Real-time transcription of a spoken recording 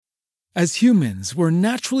As humans, we're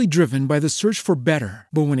naturally driven by the search for better.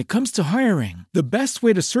 But when it comes to hiring, the best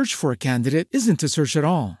way to search for a candidate isn't to search at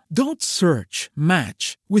all. Don't search,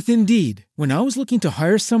 match with Indeed. When I was looking to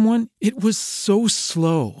hire someone, it was so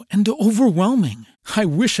slow and overwhelming. I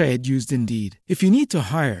wish I had used Indeed. If you need to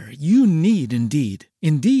hire, you need Indeed.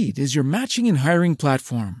 Indeed is your matching and hiring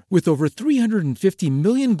platform with over 350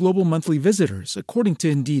 million global monthly visitors, according to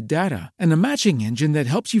Indeed data, and a matching engine that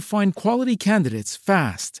helps you find quality candidates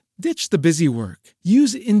fast. Ditch the busy work.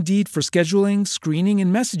 Use Indeed for scheduling, screening,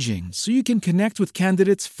 and messaging so you can connect with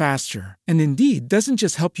candidates faster. And Indeed doesn't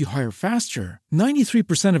just help you hire faster.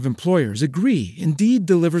 93% of employers agree Indeed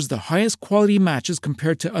delivers the highest quality matches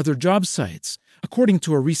compared to other job sites, according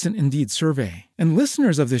to a recent Indeed survey. And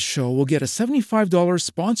listeners of this show will get a $75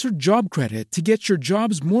 sponsored job credit to get your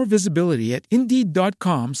jobs more visibility at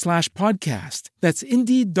Indeed.com/podcast. That's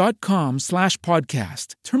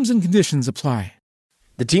Indeed.com/podcast. Terms and conditions apply.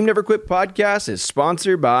 The Team Never Quit podcast is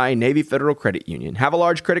sponsored by Navy Federal Credit Union. Have a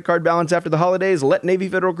large credit card balance after the holidays? Let Navy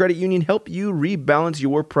Federal Credit Union help you rebalance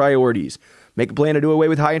your priorities. Make a plan to do away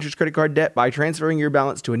with high-interest credit card debt by transferring your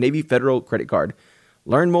balance to a Navy Federal credit card.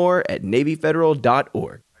 Learn more at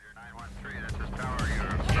NavyFederal.org.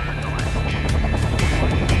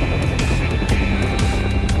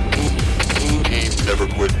 Team Never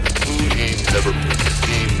Quit. Team Never Quit.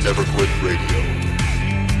 Team Never Quit Radio.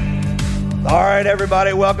 All right,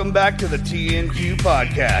 everybody, welcome back to the TNQ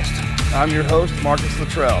podcast. I'm your host, Marcus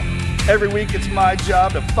Luttrell. Every week, it's my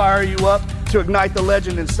job to fire you up, to ignite the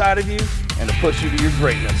legend inside of you, and to push you to your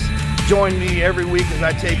greatness. Join me every week as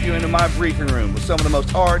I take you into my briefing room with some of the most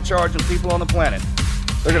hard-charging people on the planet.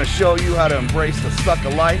 They're going to show you how to embrace the suck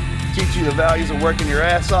of life, teach you the values of working your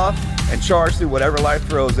ass off, and charge through whatever life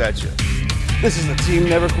throws at you. This is the Team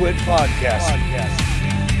Never Quit podcast.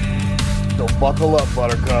 So buckle up,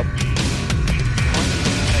 Buttercup.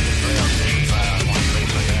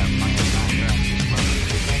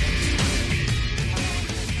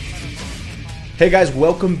 Hey guys,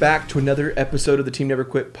 welcome back to another episode of the Team Never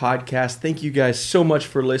Quit podcast. Thank you guys so much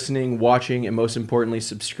for listening, watching, and most importantly,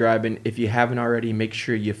 subscribing. If you haven't already, make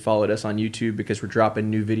sure you followed us on YouTube because we're dropping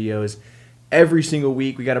new videos every single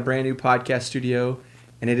week. We got a brand new podcast studio,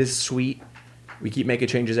 and it is sweet. We keep making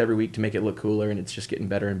changes every week to make it look cooler, and it's just getting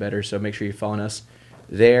better and better, so make sure you're following us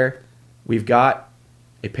there. We've got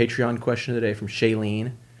a Patreon question of the day from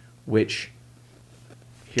Shailene, which...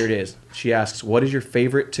 here it is. She asks, what is your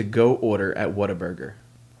favorite to-go order at Whataburger?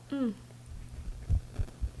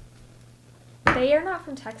 They are not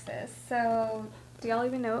from Texas, so do y'all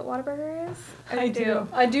even know what Whataburger is? I do.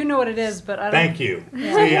 I do know what it is, but I don't. Thank you.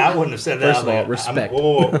 Yeah. See, I wouldn't have said that. First of all, respect.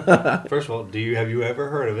 Whoa. First of all, have you ever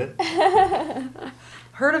heard of it?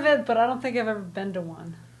 Heard of it, but I don't think I've ever been to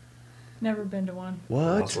one. Never been to one.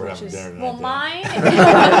 What? Well, mine...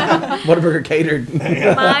 Whataburger catered.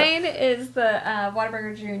 Mine is the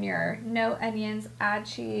Whataburger Junior. No onions, add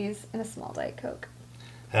cheese, and a small Diet Coke.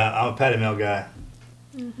 I'm a Patty Melt guy.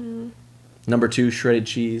 Mm-hmm. Number 2, shredded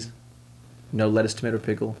cheese. No lettuce, tomato,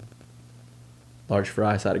 pickle. Large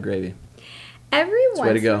fry, side of gravy. Every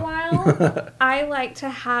once in a while, I like to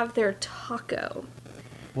have their taco.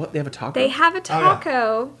 What? They have a taco? They have a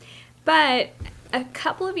taco, but... a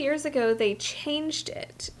couple of years ago, they changed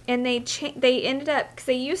it, and they ended up, because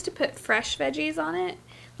they used to put fresh veggies on it,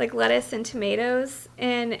 like lettuce and tomatoes,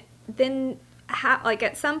 and then,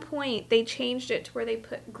 at some point, they changed it to where they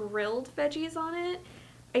put grilled veggies on it.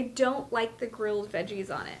 I don't like the grilled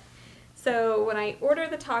veggies on it. So when I order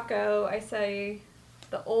the taco, I say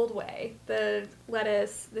the old way, the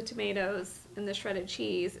lettuce, the tomatoes, and the shredded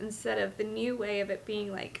cheese, instead of the new way of it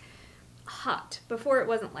being, like, hot. Before, it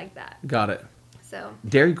wasn't like that. Got it. So.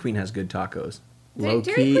 Dairy Queen has good tacos. Low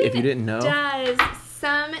key, if you didn't know. Does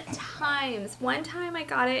sometimes. One time I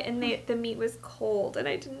got it and the meat was cold and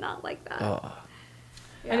I did not like that. Oh.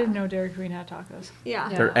 Yeah. I didn't know Dairy Queen had tacos. Yeah.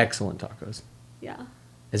 They're excellent tacos. Yeah.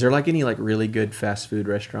 Is there any really good fast food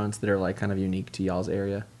restaurants that are kind of unique to y'all's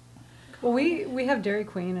area? Well, we have Dairy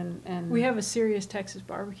Queen and we have a Serious Texas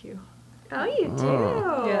Barbecue. Oh, you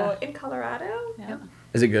do? Yeah. In Colorado? Yeah.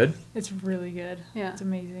 Is it good? It's really good. Yeah. It's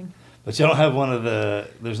amazing. But you don't have one of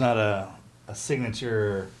there's not a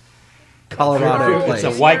signature Colorado place.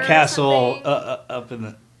 It's a White Castle up in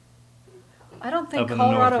the... I don't think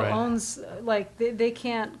Colorado owns, they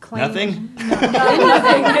can't claim... Nothing?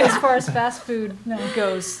 Nothing as far as fast food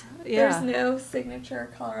goes. Yeah. There's no signature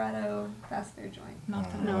Colorado fast food joint.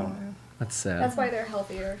 Nothing. No. That's sad. That's why they're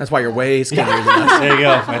healthier. That's why you're way skinnier than us. There you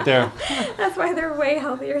go, right there. That's why they're way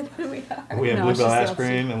healthier than we are. We have Bluebell ice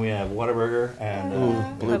cream, and we have Whataburger,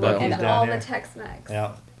 and Bluebell. And all the Tex-Mex.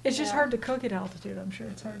 Yeah. It's just hard to cook at altitude. I'm sure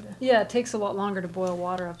it's hard to. Yeah, it takes a lot longer to boil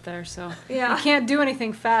water up there, so Yeah. you can't do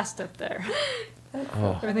anything fast up there.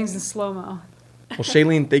 Oh. Everything's in slow-mo. Well,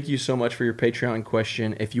 Shailene, thank you so much for your Patreon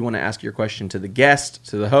question. If you want to ask your question to the guest,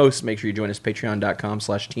 to the host, make sure you join us,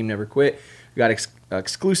 patreon.com/teamneverquit. We got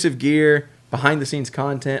exclusive gear, behind-the-scenes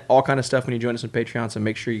content, all kind of stuff when you join us on Patreon, so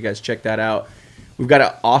make sure you guys check that out. We've got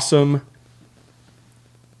an awesome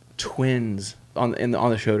twins on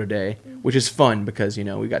the show today, which is fun because, you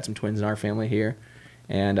know, we got some twins in our family here,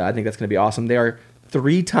 and I think that's going to be awesome. They are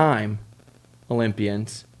 3-time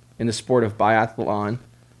Olympians in the sport of biathlon.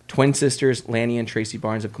 Twin sisters Lanny and Tracy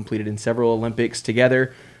Barnes have competed in several Olympics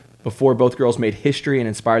together before both girls made history and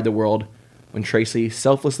inspired the world when Tracy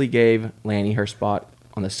selflessly gave Lanny her spot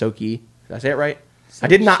on the Sochi. Did I say it right? I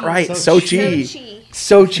did not right. Sochi.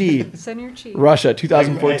 Sochi. Send your cheese. Russia, Think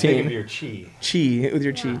 2014. of your chi. Chi, with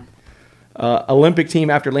your chi. Olympic team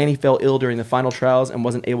after Lanny fell ill during the final trials and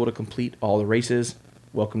wasn't able to complete all the races.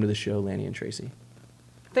 Welcome to the show, Lanny and Tracy.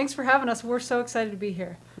 Thanks for having us. We're so excited to be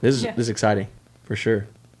here. This is exciting, for sure.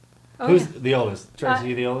 Oh, Who's yeah. the oldest? Tracy,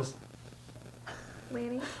 you the oldest?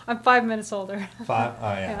 Lanny? I'm 5 minutes older. 5?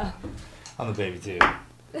 Oh, yeah. Yeah. I'm the baby, too.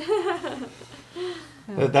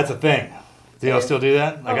 That's a thing. Do y'all still do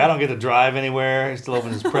that? Like, I don't get to drive anywhere. He still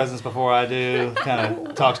opens his presents before I do. Kind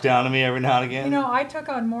of talks down to me every now and again. You know, I took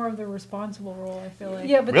on more of the responsible role, I feel like.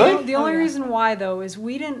 Yeah, but Really? the only Oh, yeah. reason why, though, is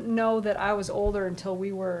we didn't know that I was older until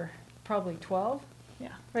we were probably 12. Yeah.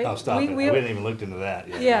 Right? Oh, stop it. We hadn't even looked into that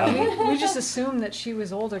yet. Yeah, we just assumed that she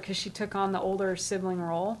was older because she took on the older sibling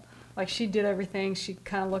role. Like, she did everything. She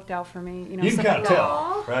kind of looked out for me. You know, You can something kind of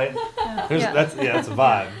like- tell, right? Yeah. That's a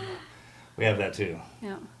vibe. We have that, too.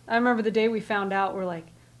 Yeah. I remember the day we found out, we're like,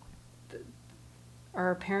 are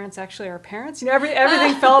our parents actually our parents? You know,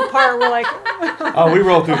 everything fell apart. We're like, Oh, we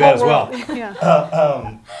rolled through that as well.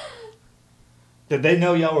 Yeah. Did they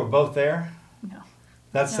know y'all were both there? No.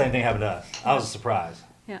 That's the same thing happened to us. I was surprised.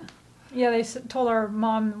 Yeah. Yeah, they told our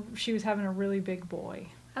mom she was having a really big boy.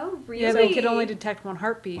 Oh, really? Yeah, they could only detect one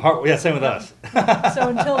heartbeat. Yeah, same with us. So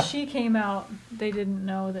until she came out, they didn't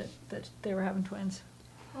know that they were having twins.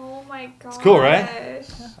 Oh my gosh. It's cool, right?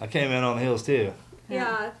 I came in on the heels, too.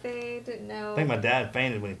 Yeah, they didn't know. I think my dad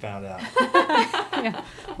fainted when he found out. Yeah.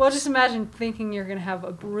 Well, just imagine thinking you're going to have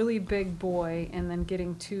a really big boy and then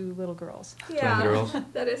getting 2 little girls. Yeah, Twin girls.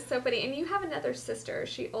 that is so funny. And you have another sister. Is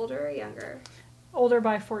she older or younger? Older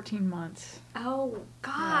by 14 months. Oh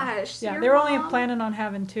gosh. Yeah, Your they were only mom- planning on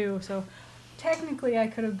having 2, so technically I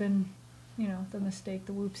could have been, you know, the mistake,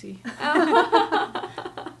 the whoopsie.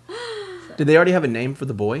 Did they already have a name for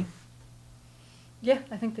the boy? Yeah,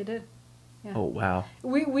 I think they did. Yeah. Oh, wow.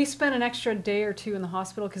 We spent an extra day or 2 in the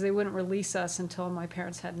hospital because they wouldn't release us until my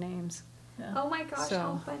parents had names. Yeah. Oh my gosh, So-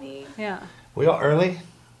 how funny. Yeah. Were y'all early?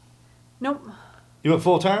 Nope. You went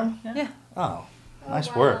full term? Yeah. Oh, nice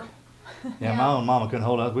wow. work. Yeah, Yeah. my own mama couldn't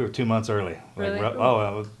hold us. We were 2 months early. Really?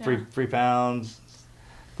 Three 3 pounds,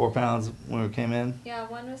 4 pounds when we came in. Yeah,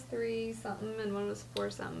 one was 3 something and one was 4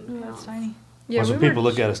 something. Ooh, that's pounds. tiny. Yeah, When we people were,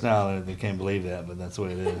 look at us now, they can't believe that, but that's the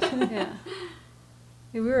way it is. Yeah.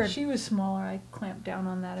 Yeah, we were. She was smaller. I clamped down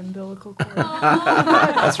on that umbilical cord.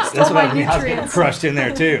 That's what my I mean. I was getting nutrients. crushed in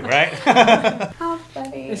there too, right? How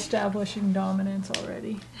funny. Establishing dominance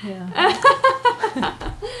already. Yeah.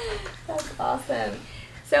 That's awesome.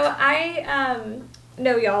 So I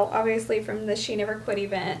know y'all obviously from the She Never Quit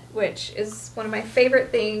event, which is one of my favorite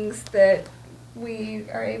things that we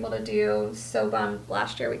are able to do. So bummed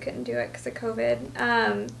last year we couldn't do it because of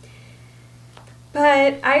COVID.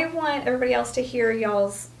 But I want everybody else to hear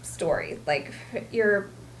y'all's story. Like, your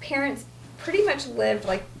parents pretty much lived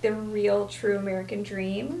like the real true American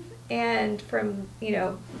dream. And from, you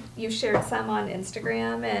know, you shared some on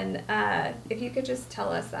Instagram, and if you could just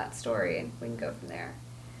tell us that story, we can go from there.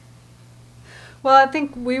 Well, I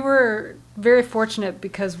think we were very fortunate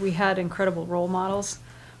because we had incredible role models.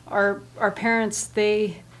 Our parents,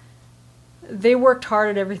 they worked hard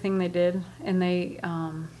at everything they did, and they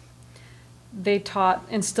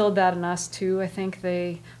instilled that in us too. I think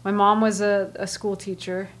my mom was a school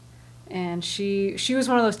teacher, and she was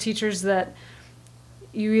one of those teachers that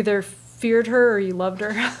you either feared her or you loved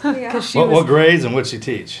her. Yeah. 'Cause What grades and what'd she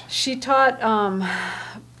teach? she taught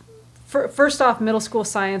first off middle school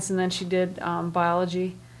science, and then she did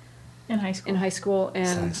biology In high school. in high school,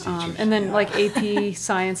 and Science teachers, and then yeah. like AP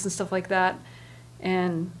science and stuff like that.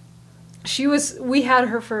 And we had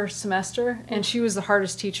her for a semester, and she was the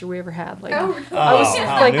hardest teacher we ever had. Like, Oh, I was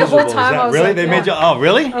how like the whole miserable is time that? I was really? like, They yeah. made you? Oh,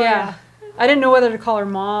 really? Yeah. I didn't know whether to call her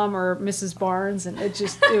mom or Mrs. Barnes, and it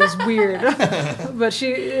was weird. But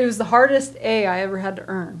it was the hardest A I ever had to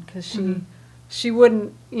earn because she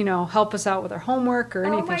wouldn't, help us out with our homework or Oh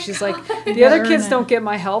anything. my She's God. like, the other kids Learn it. don't get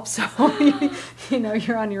my help, so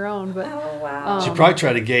you're on your own. But Oh, wow. She probably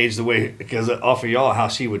tried to gauge the way, because off of y'all, how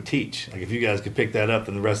she would teach. Like if you guys could pick that up,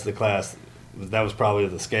 then the rest of the class, that was probably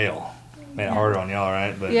the scale. Made it harder on y'all,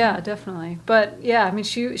 right? But yeah, definitely. But yeah, I mean,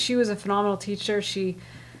 she was a phenomenal teacher. She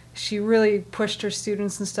really pushed her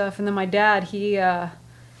students and stuff. And then my dad, he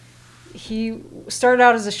started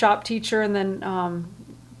out as a shop teacher and then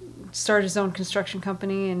started his own construction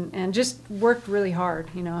company and just worked really hard.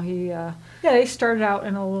 Yeah, they started out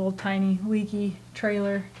in a little tiny leaky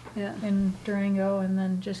trailer Yeah. in Durango, and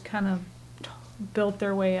then just kind of built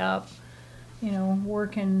their way up.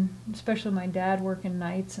 Working, especially my dad working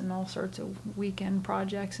nights and all sorts of weekend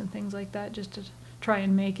projects and things like that, just to try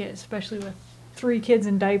and make it, especially with 3 kids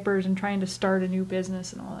in diapers and trying to start a new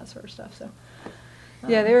business and all that sort of stuff. So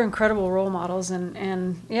Yeah, they were incredible role models,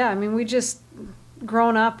 and yeah, I mean, we just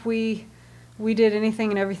growing up, we did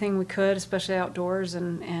anything and everything we could, especially outdoors,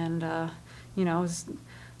 and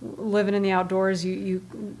living in the outdoors, you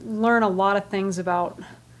learn a lot of things about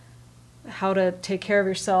how to take care of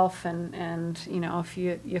yourself, and if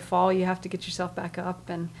you fall, you have to get yourself back up,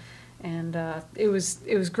 and it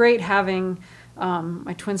was great having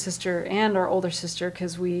my twin sister and our older sister,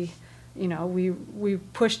 because we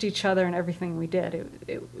pushed each other in everything we did.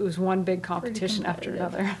 It was one big competition after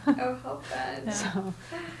another. Oh, how fun. So,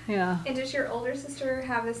 yeah. And does your older sister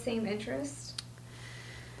have the same interest?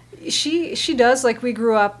 She does. Like, we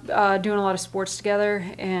grew up doing a lot of sports together,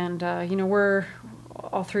 and we're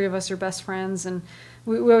all 3 of us are best friends, and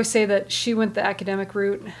we always say that she went the academic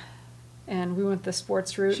route and we went the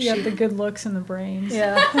sports route. she had the good looks and the brains.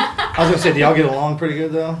 Yeah. I was gonna say, do y'all get along pretty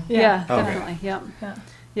good though? Yeah, Okay. definitely. Yeah. Yeah.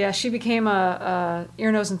 Yeah, she became a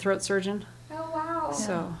ear, nose, and throat surgeon. Oh, wow.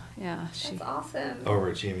 So, yeah, she That's awesome.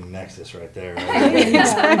 Overachieving nexus right there. Right?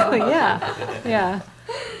 exactly, yeah.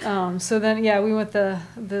 So then, yeah, we went the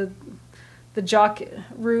jock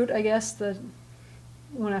route, I guess.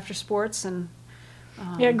 Went after sports, and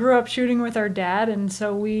Yeah, grew up shooting with our dad, and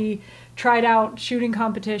so we tried out shooting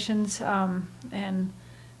competitions. And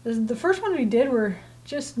the first one we did were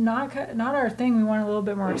just not our thing. We wanted a little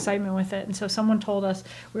bit more excitement with it, and so someone told us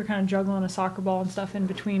we were kind of juggling a soccer ball and stuff in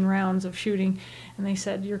between rounds of shooting, and they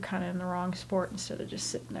said, you're kind of in the wrong sport instead of just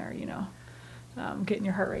sitting there, getting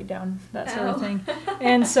your heart rate down, that sort of Oh. thing.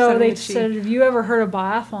 And so So they did she. said, have you ever heard of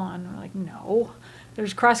biathlon? We're like, no.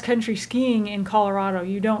 There's cross-country skiing in Colorado.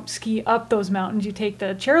 You don't ski up those mountains. You take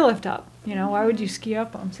the chairlift up. Why would you ski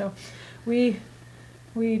up them? So we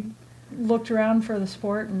looked around for the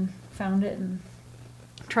sport and found it and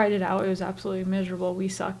tried it out. It was absolutely miserable. We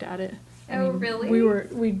sucked at it. Oh, really?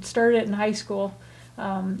 We started it in high school.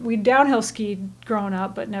 We downhill skied growing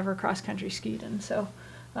up, but never cross-country skied. And so,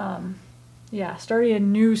 starting a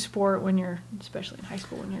new sport when you're, especially in high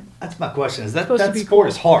school, when you're That's my question. Is that Supposed to that be sport cool.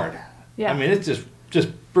 is hard? Yeah. I mean, it's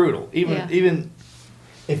just brutal. Yeah. Even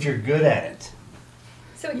if you're good at it,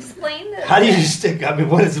 So explain the... how do you stick? I mean,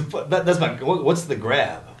 what's the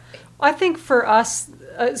grab? I think for us,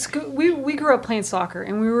 we grew up playing soccer,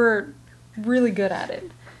 and we were really good at it,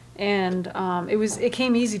 and it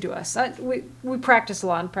came easy to us. We practiced a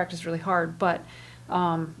lot and practiced really hard, but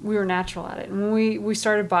we were natural at it. And when we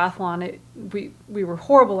started biathlon, we were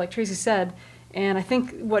horrible, like Tracy said, and I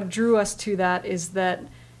think what drew us to that is that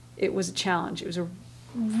it was a challenge. It was a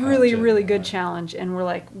really, really good challenge, and we're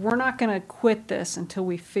like, we're not going to quit this until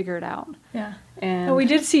we figure it out. Yeah. And we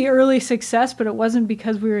did see early success, but it wasn't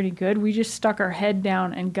because we were any good. We just stuck our head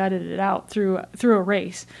down and gutted it out through a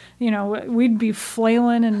race. We'd be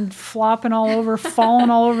flailing and flopping all over, falling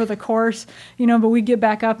all over the course, but we'd get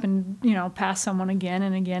back up and, pass someone again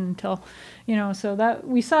and again until, so that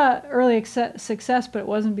we saw early success, but it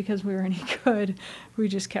wasn't because we were any good. We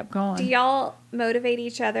just kept going. Do y'all motivate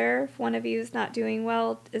each other? If one of you is not doing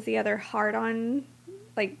well, is the other hard on,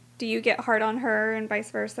 do you get hard on her and vice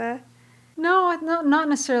versa? No, not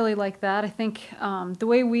necessarily like that. I think the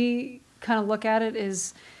way we kind of look at it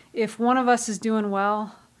is if one of us is doing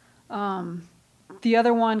well, the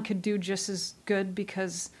other one could do just as good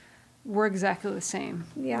because we're exactly the same.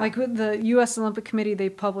 Yeah. Like with the U.S. Olympic Committee, they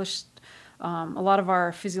published a lot of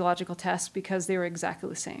our physiological tests because they were exactly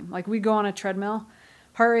the same. Like we go on a treadmill,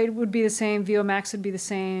 heart rate would be the same, VO max would be the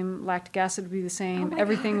same, lactic acid would be the same. Oh my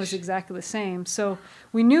Everything was gosh. exactly the same. So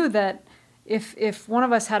we knew that if one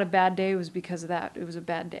of us had a bad day, it was because of that. It was a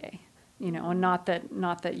bad day, and not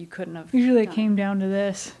that you couldn't have. Usually it done came down to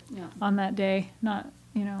this Yeah. on that day, not,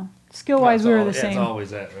 skill-wise we were the It's same. always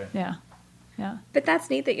that, right? Yeah. Yeah. But that's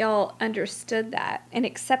neat that y'all understood that and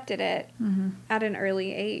accepted it at an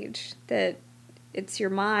early age, that it's your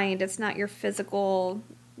mind, it's not your physical,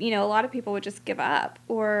 a lot of people would just give up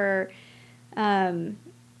or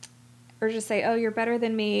just say, oh, you're better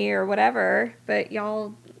than me or whatever. But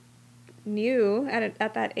y'all knew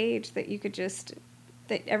at that age that you could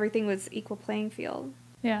that everything was equal playing field.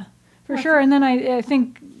 Yeah, for sure. And then I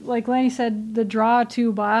think, like Lanny said, the draw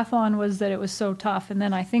to biathlon was that it was so tough. And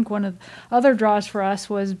then I think one of the other draws for us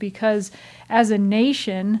was because as a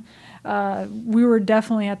nation, we were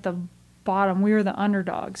definitely at the bottom. We were the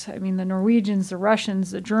underdogs. I mean, the Norwegians, the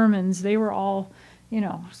Russians, the Germans, they were all,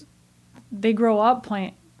 they grow up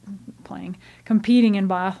competing in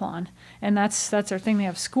biathlon. And that's their thing. They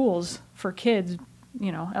have schools for kids,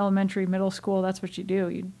 elementary, middle school. That's what you do.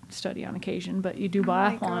 You study on occasion, but you do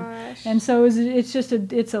biathlon. And so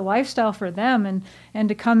it's a lifestyle for them. And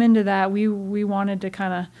to come into that, we wanted to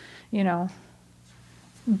kind of,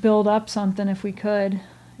 build up something if we could.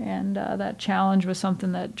 And that challenge was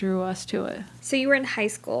something that drew us to it. So you were in high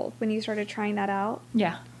school when you started trying that out?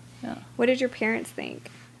 Yeah. What did your parents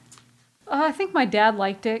think? I think my dad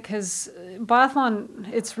liked it because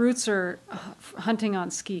biathlon, its roots are hunting on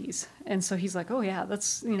skis. And so he's like, oh, yeah,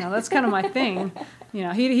 that's kind of my thing.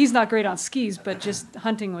 He's not great on skis, but just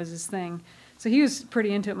hunting was his thing. So he was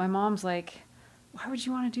pretty into it. My mom's like, why would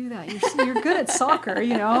you want to do that? You're good at soccer,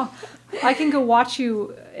 I can go watch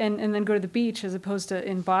you and then go to the beach as opposed to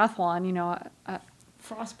in biathlon,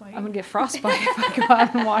 frostbite. I'm going to get frostbite if I go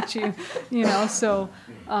out and watch you, so...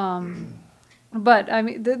 But, I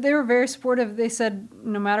mean, they were very supportive. They said,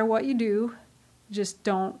 no matter what you do, just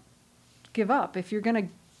don't give up. If you're going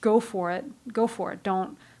to go for it, go for it.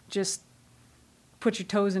 Don't just put your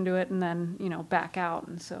toes into it and then, back out.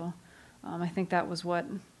 And so I think that was what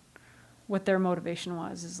their motivation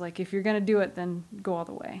was, is like, if you're going to do it, then go all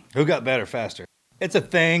the way. Who got better faster? It's a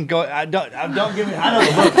thing. Don't give me, I know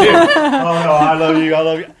the book too. Oh, no, I love you.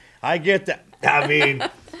 I get that. I mean...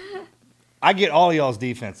 I get all y'all's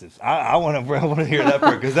defensives. I want to hear that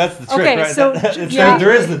part because that's the trick, okay, right? So,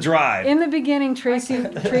 there is the drive. In the beginning, Tracy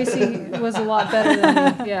was a lot better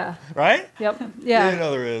than me. Yeah. Right? Yep. Yeah. You know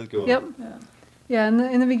there is. Cool. Yep. Yeah.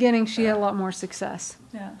 In the beginning, she had a lot more success.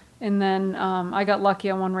 Yeah. And then I got lucky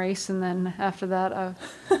on one race, and then after that, I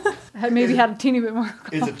had a teeny bit more.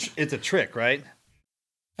 It's a trick, right?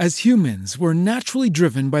 As humans, we're naturally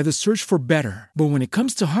driven by the search for better. But when it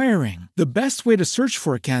comes to hiring, the best way to search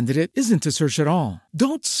for a candidate isn't to search at all.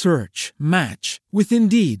 Don't search, match with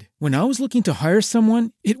Indeed. When I was looking to hire someone,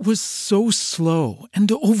 it was so slow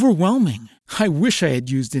and overwhelming. I wish I had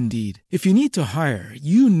used Indeed. If you need to hire,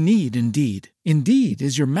 you need Indeed. Indeed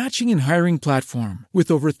is your matching and hiring platform with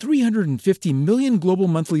over 350 million global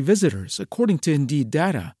monthly visitors, according to Indeed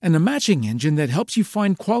data, and a matching engine that helps you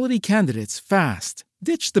find quality candidates fast.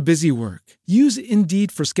 Ditch the busy work. Use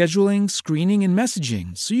Indeed for scheduling, screening, and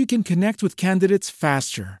messaging so you can connect with candidates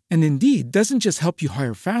faster. And Indeed doesn't just help you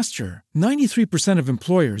hire faster. 93% of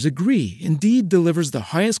employers agree Indeed delivers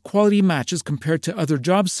the highest quality matches compared to other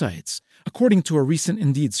job sites, according to a recent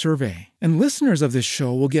Indeed survey. And listeners of this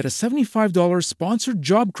show will get a $75 sponsored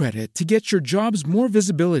job credit to get your jobs more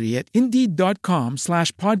visibility at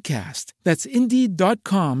Indeed.com/podcast. That's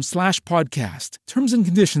Indeed.com/podcast. Terms and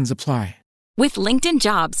conditions apply. With LinkedIn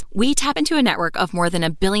Jobs, we tap into a network of more than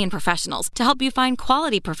 1 billion professionals to help you find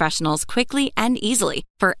quality professionals quickly and easily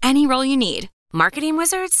for any role you need. Marketing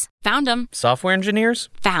wizards? Found them. Software engineers?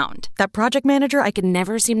 Found. That project manager I could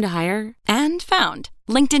never seem to hire? And found.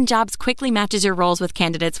 LinkedIn Jobs quickly matches your roles with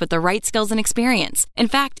candidates with the right skills and experience. In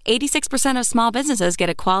fact, 86% of small businesses get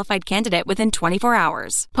a qualified candidate within 24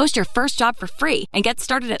 hours. Post your first job for free and get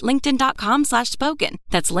started at linkedin.com/spoken.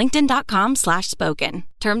 That's linkedin.com/spoken.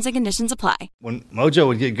 Terms and conditions apply. When Mojo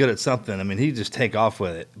would get good at something, I mean, he'd just take off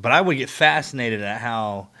with it. But I would get fascinated at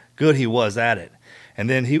how good he was at it. And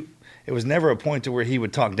then it was never a point to where he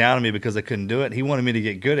would talk down to me because I couldn't do it. He wanted me to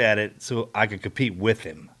get good at it so I could compete with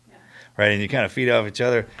him. Right, and you kind of feed off each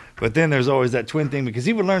other. But then there's always that twin thing because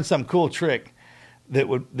he would learn some cool trick that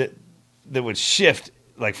would shift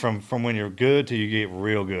like from when you're good to you get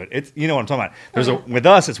real good. It's what I'm talking about. With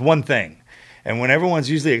us, it's one thing, and when everyone's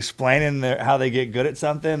usually explaining how they get good at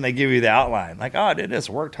something, they give you the outline. Like, oh, I did this,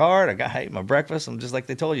 worked hard, I ate my breakfast, I'm just like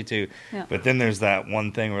they told you to. Yeah. But then there's that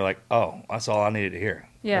one thing where like, oh, that's all I needed to hear.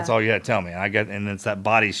 Yeah. That's all you got to tell me. And it's that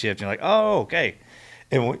body shift. You're like, oh, okay.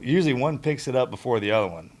 And usually one picks it up before the other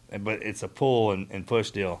one. But it's a pull and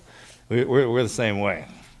push deal. We're the same way.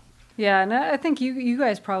 Yeah, and I think you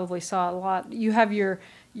guys probably saw it a lot. You have your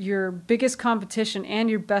biggest competition and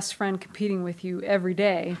your best friend competing with you every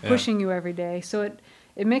day, pushing you every day. So it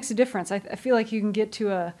makes a difference. I feel like you can get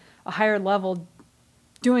to a higher level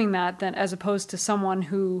doing that than as opposed to someone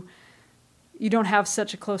who you don't have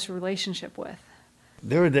such a close relationship with.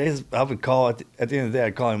 There were days I would call at the end of the day.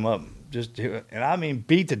 I'd call him up and I mean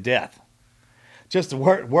beat to death. Just the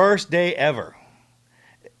worst day ever.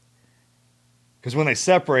 Because when they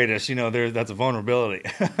separate us, that's a vulnerability.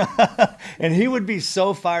 And he would be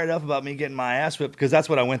so fired up about me getting my ass whipped because that's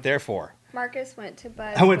what I went there for. Marcus went to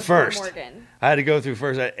Bud. I went before first. Morgan. I had to go through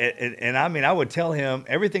first. And I mean, I would tell him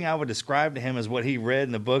everything I would describe to him is what he read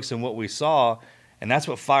in the books and what we saw. And that's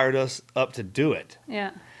what fired us up to do it.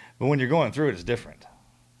 Yeah. But when you're going through it, it's different.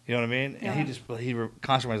 You know what I mean? Yeah. And he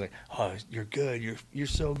constantly was like, "Oh, you're good. You're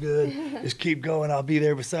so good. Just keep going. I'll be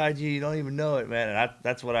there beside you. You don't even know it, man." And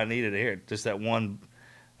that's what I needed to hear. Just that one.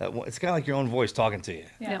 It's kind of like your own voice talking to you.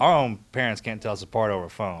 Yeah. Our own parents can't tell us apart over a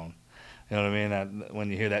phone. You know what I mean? That when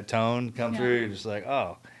you hear that tone come through, you're just like,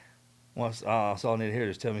 "Oh, that's all I need to hear.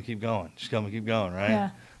 Just tell me keep going. Just tell me keep going, right?" Yeah.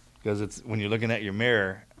 Because it's when you're looking at your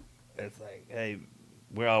mirror, it's like, "Hey,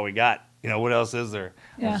 we're all we got. What else is there?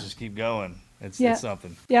 Yeah. Let's just keep going." It's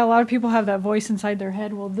something. Yeah, a lot of people have that voice inside their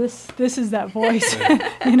head. Well, this is that voice,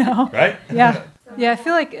 Right? Yeah. Yeah, I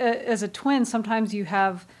feel like as a twin, sometimes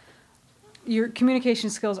your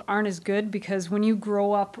communication skills aren't as good because when you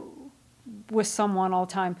grow up with someone all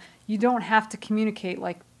the time, you don't have to communicate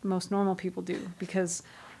like most normal people do because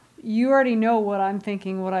you already know what I'm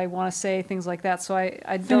thinking, what I want to say, things like that. So I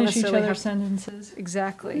don't Finish each necessarily other's have sentences.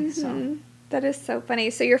 exactly. So That is so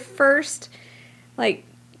funny. So your first,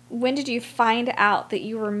 when did you find out that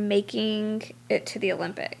you were making it to the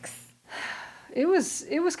Olympics? it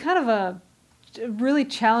was kind of a really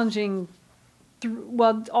challenging.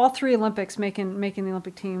 All three Olympics making the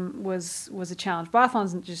Olympic team was a challenge.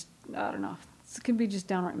 Biathlon's just, I don't know, it can be just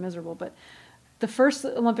downright miserable. But the first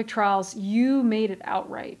Olympic trials, you made it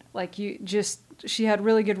outright. She had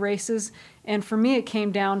really good races, and for me, it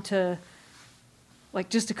came down to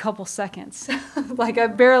just a couple seconds. I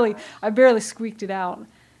barely squeaked it out.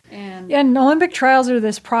 And Olympic trials are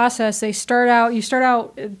this process. You start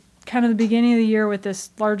out at kind of the beginning of the year with this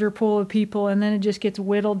larger pool of people, and then it just gets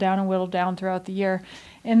whittled down throughout the year.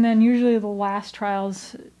 And then usually the last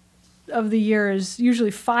trials of the year is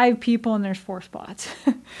usually 5 people and there's 4 spots.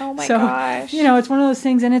 Oh my so, gosh. It's one of those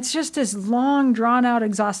things, and it's just this long, drawn out,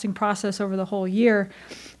 exhausting process over the whole year.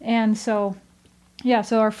 And so,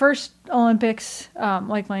 so our first Olympics,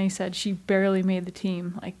 like Lenny said, she barely made the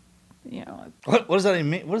team. What does that even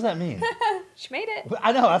mean? What does that mean? She made it.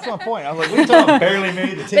 I know, that's my point. I was like, what are you talking about? Barely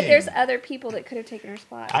made the team. But there's other people that could have taken her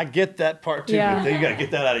spot. I get that part too. Yeah. But you got to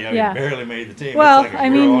get that out of you. Yeah. You barely made the team. Well, it's like a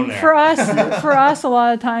girl on there. for us, a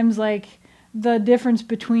lot of times, the difference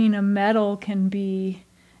between a medal can be,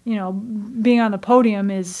 being on the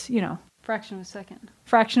podium is, Fraction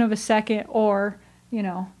of a second, or,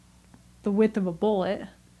 the width of a bullet,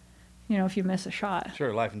 if you miss a shot.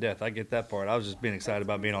 Sure, life and death. I get that part. I was just being excited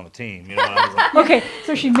about being on the team. I was like, Okay,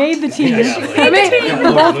 so she made the team. we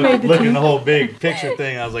both made the looking team. the whole big picture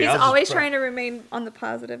thing. I was like, He's I was just always proud. trying to remain on the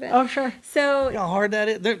positive end. Oh, sure. So You know how hard that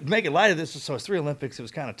is? They're making light of this. So it's 3 Olympics. It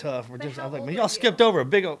was kind of tough. I was like, man, y'all skipped over a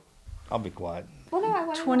big old... I'll be quiet. well, no, I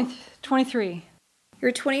want to know. 23.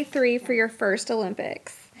 You're 23 for your first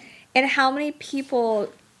Olympics. And how many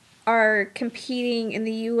people are competing in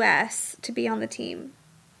the U.S. to be on the team?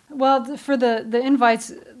 Well, for the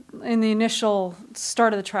invites in the initial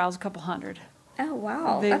start of the trials, a couple hundred. Oh,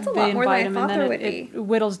 wow. They- That's a they lot more than I invite 'em, thought and there then would it be.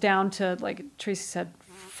 whittles down to, like Tracy said,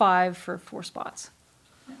 5 for 4 spots.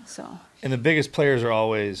 So And the biggest players are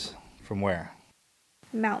always from where?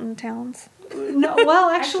 Mountain towns. no, well,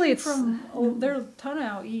 actually, it's there are a ton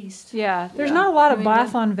out east. yeah. There's not a lot of I mean,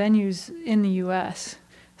 biathlon venues in the U.S.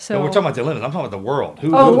 So No, we're talking about the Olympics. I'm talking about the world. the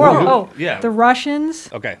world. yeah. The Russians,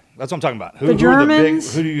 Okay, that's what I'm talking about. The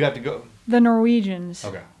Germans. Who do you have to go? the Norwegians,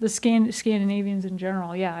 Okay. the Scandinavians in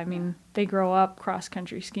general. Yeah, I mean, they grow up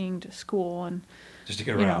cross-country skiing to school, and Just to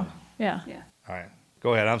get you around. know, yeah. All right.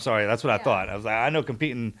 Go ahead. I'm sorry. That's what I thought. I was like, I know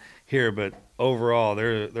competing here, but overall,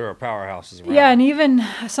 there are powerhouses around. Yeah, and even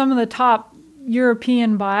some of the top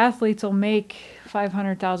European biathletes will make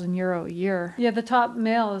 500,000 euro a year. Yeah, the top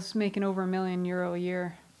male is making over €1 million a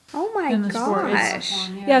year. Oh, my In the sport, it's- gosh.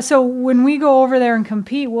 Yeah, so when we go over there and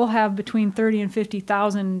compete, we'll have between 30 and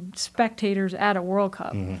 50,000 spectators at a World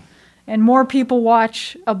Cup. Mm-hmm. And more people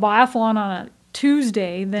watch a biathlon on a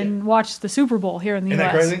Tuesday than watch the Super Bowl here in the Isn't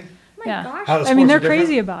U.S. that crazy? Oh, my Yeah. gosh. How the I mean, sports they're are different.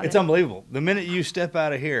 crazy about It's it. unbelievable. The minute you step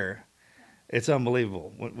out of here, it's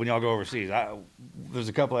unbelievable when y'all go overseas. There's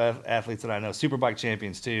a couple of athletes that I know, Superbike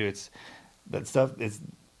champions too. It's that stuff.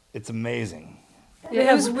 It's amazing.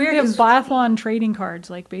 It was weird. We have 'cause- biathlon trading cards,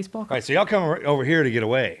 like baseball All cards. right, so y'all come over here to get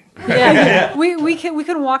away. Yeah, we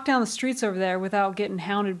couldn't walk down the streets over there without getting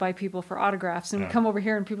hounded by people for autographs, and we come over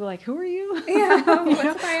here and people are like, "Who are you?" Yeah, You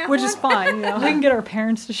know, which is fine. You know, We can get our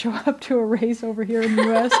parents to show up to a race over here in the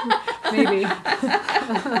U.S. maybe.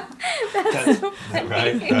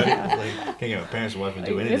 Right? Like, can't get my parents to watch me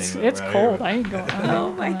do anything. It's right cold. here. I ain't going.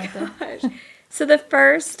 Oh my gosh. So the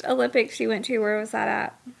first Olympics you went to, where was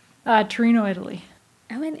that at? Torino, Italy.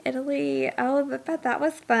 Oh, in Italy. Oh, I bet that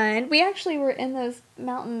was fun. We actually were in those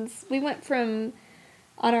mountains. We went from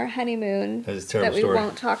on our honeymoon That is a terrible that we story.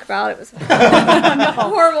 won't talk about. It was a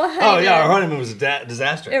horrible honeymoon. Oh yeah, our honeymoon was a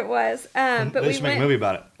disaster. It was. But They we should make a movie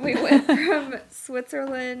about it. we went from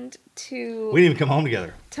Switzerland to We didn't even come home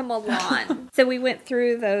together. Milan. So we went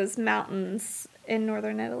through those mountains in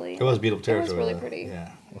northern Italy. It was beautiful It was territory. really though. pretty.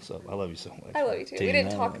 Yeah. What's up? I love you so much. I love you too. We Tina,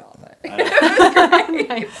 didn't talk at all, but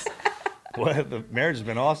Nice. Well, the marriage has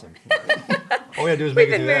been awesome. All we had to do is we've make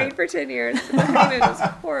it been through married that. for 10 years. The honeymoon was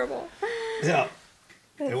horrible. Yeah.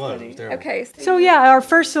 That's It was. funny. It was terrible. Okay. So yeah, our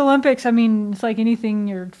first Olympics. I mean, it's like anything.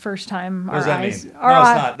 Your first time. What does that mean? No, Our it's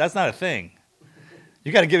eye- not. That's not a thing.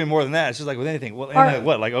 You got to give me more than that. It's just like with anything. Well, Our- and,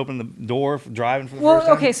 what? Like open the door for driving for the Well, first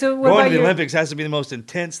time? okay, so what going about to the your- Olympics has to be the most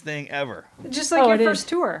intense thing ever. Just like Oh, your it first is.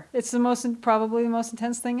 tour. It's probably the most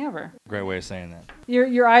intense thing ever. Great way of saying that.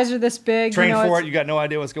 Your eyes are this big. Train you know, for it's- it. You got no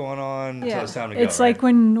idea what's going on. Yeah. So it's time to go. It's like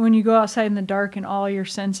right? when you go outside in the dark and all your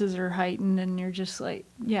senses are heightened and you're just like,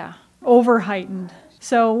 yeah, over heightened.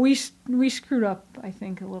 So we screwed up, I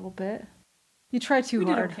think, a little bit. You try too We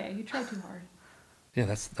did hard. okay. You tried too hard. Yeah,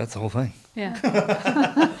 that's the whole thing. Yeah.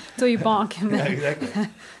 Until you bonk and Yeah, then exactly.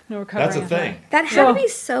 no recovering. That's a thing. That had to be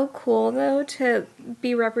so cool, though, to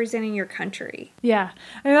be representing your country. Yeah,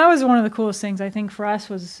 I mean that was one of the coolest things I think for us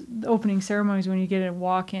was the opening ceremonies when you get to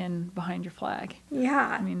walk in behind your flag.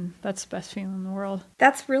 Yeah. I mean that's the best feeling in the world.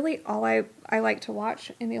 That's really all I like to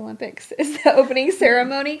watch in the Olympics is the opening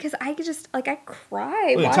ceremony because I could just, I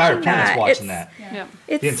cry Well, the watching entire planet's that. watching It's- that. Yeah.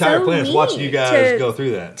 It's The entire so planet's watching you neat guys to- go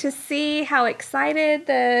through that. To see how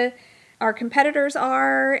excited our competitors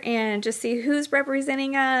are and just see who's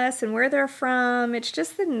representing us and where they're from. It's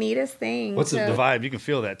just the neatest thing. What's the to- vibe? You can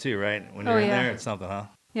feel that too, right? When you're Oh, in yeah. there, it's something, huh?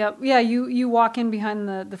 Yep. Yeah, you walk in behind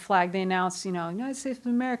the flag, they announce, United States of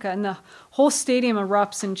America, and the whole stadium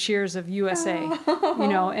erupts in cheers of USA,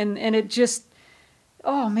 and it just,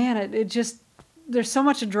 oh man, it just, there's so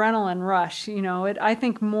much adrenaline rush, I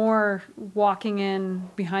think more walking in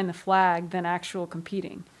behind the flag than actual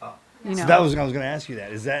competing. So that was I was going to ask you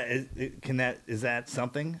that. Is that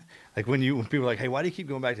something? Like when people are like, hey, why do you keep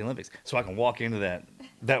going back to the Olympics? So I can walk into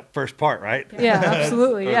that first part, right? Yeah,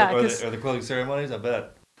 absolutely. Or Yeah, the, or, 'cause- the, or the closing ceremonies, I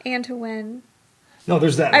bet. and to win. No,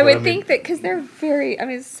 there's that. I but would mean, think that because they're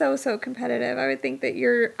so competitive. I would think that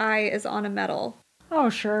your eye is on a medal. Oh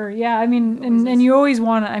sure, yeah. I mean, and you always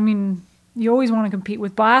want to. I mean, you always want to compete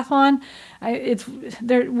with biathlon. It's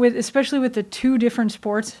there with especially with the two different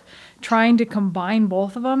sports, trying to combine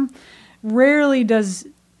both of them. Rarely does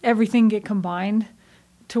everything get combined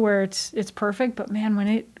to where it's perfect. But man,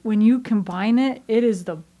 when you combine it, it is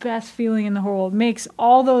the best feeling in the whole world. It makes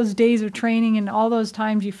all those days of training and all those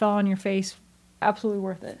times you fell on your face absolutely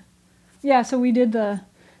worth it. Yeah, so we did the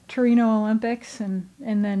Torino Olympics and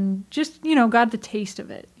then just, got the taste of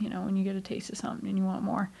it, when you get a taste of something and you want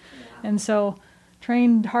more. Yeah. And so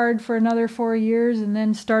trained hard for another 4 years and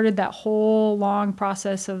then started that whole long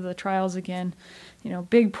process of the trials again.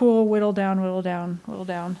 Big pool, whittle down.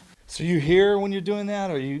 So you here when you're doing that,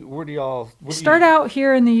 or where do y'all Start out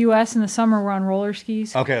here in the U.S. in the summer. We're on roller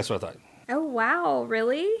skis. Okay, that's what I thought. Oh wow,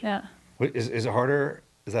 really? Yeah. Wait, is it harder?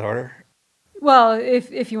 Is that harder? Well,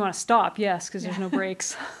 if you want to stop, yes, because there's no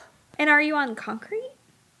brakes. And are you on concrete?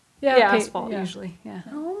 Yeah, okay, asphalt yeah. usually. Yeah.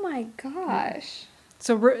 Oh my gosh.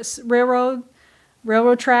 So railroad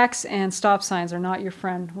tracks and stop signs are not your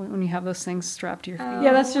friend when you have those things strapped to your feet.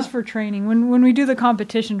 Yeah, that's just for training. When we do the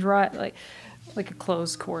competitions, right? Like a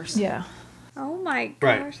closed course. Yeah. Oh my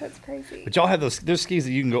gosh, Right. that's crazy. But y'all have there's skis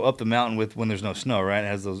that you can go up the mountain with when there's no snow, right? It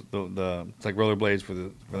has those it's like rollerblades for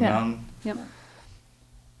the Yeah. mountain. Yep.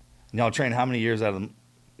 And y'all train how many years out of them?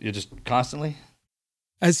 You're just constantly?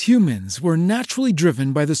 As humans, we're naturally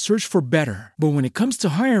driven by the search for better. But when it comes to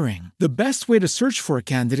hiring, the best way to search for a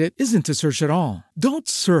candidate isn't to search at all. Don't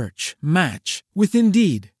search, match with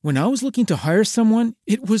Indeed. When I was looking to hire someone,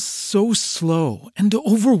 it was so slow and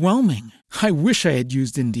overwhelming. I wish I had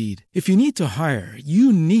used Indeed. If you need to hire,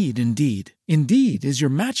 you need Indeed. Indeed is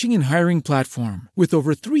your matching and hiring platform with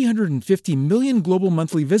over 350 million global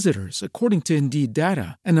monthly visitors, according to Indeed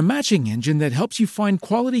data, and a matching engine that helps you find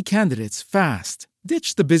quality candidates fast.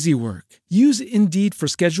 Ditch the busy work. Use Indeed for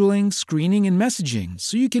scheduling, screening, and messaging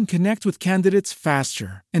so you can connect with candidates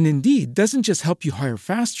faster. And Indeed doesn't just help you hire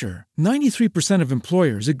faster. 93% of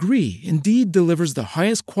employers agree Indeed delivers the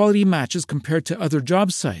highest quality matches compared to other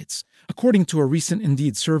job sites, according to a recent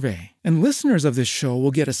Indeed survey. And listeners of this show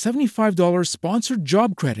will get a $75 sponsored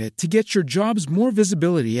job credit to get your jobs more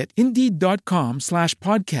visibility at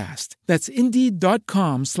Indeed.com/podcast. That's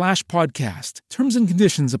Indeed.com/podcast. Terms and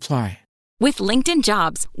conditions apply. With LinkedIn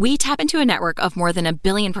Jobs, we tap into a network of more than 1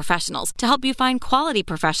 billion professionals to help you find quality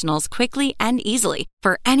professionals quickly and easily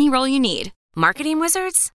for any role you need. Marketing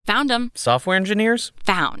wizards? Found them. Software engineers?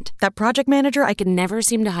 Found. That project manager I could never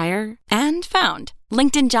seem to hire? And found.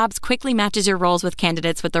 LinkedIn Jobs quickly matches your roles with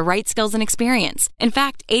candidates with the right skills and experience. In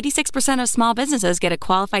fact, 86% of small businesses get a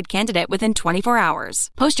qualified candidate within 24 hours.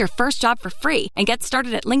 Post your first job for free and get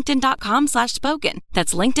started at linkedin.com/spoken.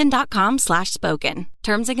 That's linkedin.com/spoken.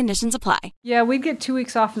 Terms and conditions apply. Yeah, we'd get 2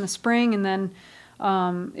 weeks off in the spring, and then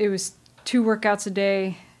it was 2 workouts a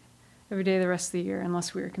day every day the rest of the year,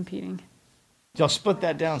 unless we were competing. Y'all split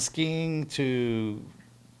that down skiing to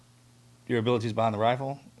your abilities behind the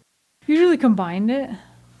rifle? Usually combined it.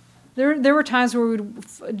 There were times where we'd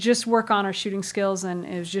just work on our shooting skills, and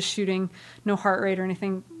it was just shooting, no heart rate or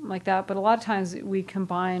anything like that. But a lot of times we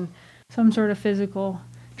combine Some sort of physical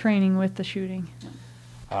training with the shooting.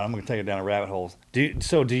 All right, I'm going to take it down a rabbit hole.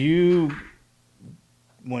 Do you,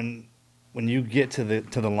 when you get to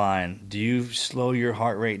the line, do you slow your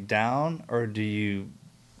heart rate down, or do you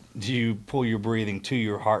pull your breathing to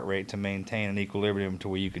your heart rate to maintain an equilibrium to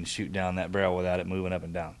where you can shoot down that barrel without it moving up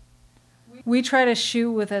and down? We try to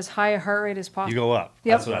shoot with as high a heart rate as possible. You go up.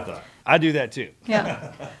 Yep. That's what I thought. I do that too.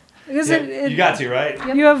 Yeah. Because you got to,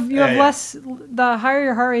 right? You have less. The higher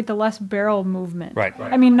your heart rate, the less barrel movement. Right.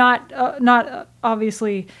 I mean, not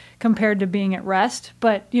obviously compared to being at rest,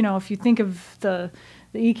 but if you think of the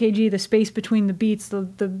EKG, the space between the beats,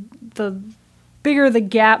 the bigger the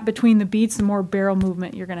gap between the beats, the more barrel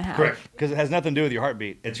movement you're going to have. Correct. Because it has nothing to do with your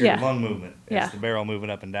heartbeat. It's your lung movement. It's the barrel moving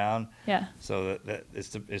up and down. Yeah. So that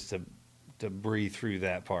it's to breathe through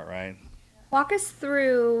that part, right? Walk us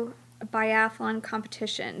through a biathlon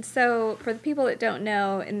competition. So for the people that don't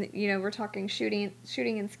know, and we're talking shooting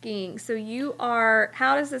and skiing. So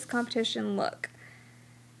how does this competition look?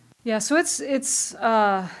 Yeah, so it's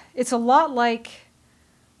a lot like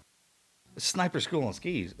sniper school on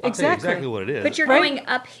skis. I'll tell you exactly what it is. But you're going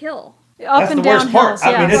uphill. Up and down hills.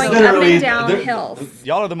 I mean, it's going literally up and down hills.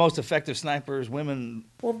 Y'all are the most effective snipers, women.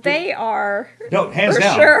 Well, they are. No, hands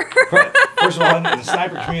down. Sure. First of all, in the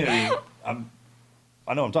sniper community, I know what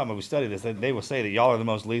I'm talking about. We study this. They will say that y'all are the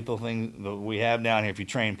most lethal thing that we have down here if you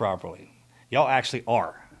train properly. Y'all actually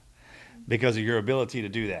are, because of your ability to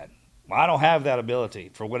do that. Well, I don't have that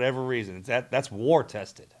ability for whatever reason. That's war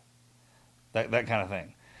tested. That kind of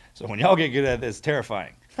thing. So when y'all get good at it, it's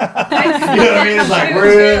terrifying. You know what I mean? It's like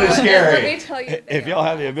really scary. Let me tell you. If y'all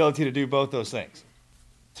have the ability to do both those things.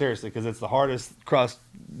 Seriously, because it's the hardest cross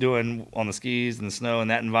doing on the skis and the snow in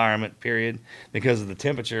that environment, period, because of the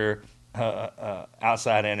temperature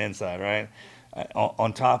outside and inside, right?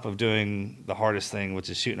 On top of doing the hardest thing, which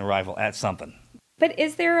is shooting a rifle at something. But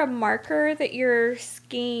is there a marker that you're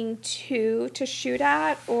skiing to shoot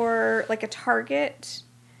at, or like a target?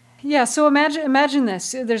 Yeah, so imagine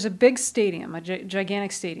this. There's a big stadium, a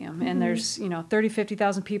gigantic stadium, and there's 30,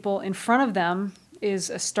 50,000 people. In front of them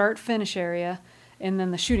is a start-finish area, and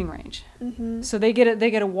then the shooting range. Mm-hmm. So they get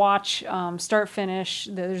to watch start-finish.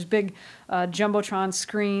 There's big jumbotron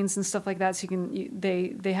screens and stuff like that. So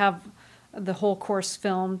they have the whole course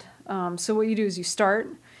filmed. So what you do is you start,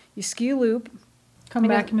 you ski a loop, come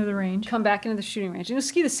back into the range, come back into the shooting range, and you'll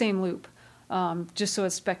ski the same loop, just so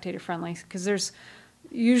it's spectator-friendly, because there's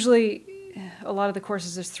usually, a lot of the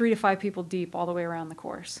courses, there's 3 to 5 people deep all the way around the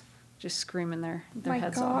course, just screaming their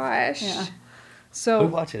heads off. My gosh. Yeah. So we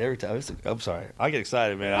watch it every time. I'm sorry. I get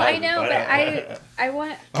excited, man. Well, I know, but I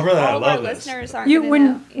want I really all of our love this. listeners aren't going to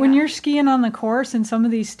know. When you're skiing on the course in some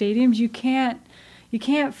of these stadiums, you can't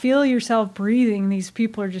feel yourself breathing. These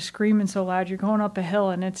people are just screaming so loud. You're going up a hill,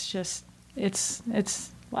 and it's just it's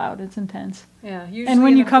loud. It's intense. Yeah. And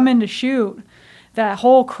when you come in to shoot, that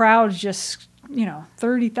whole crowd's just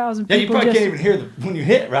 30,000 people. Yeah, you probably can't even hear when you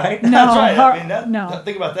hit, right? No, that's right. no.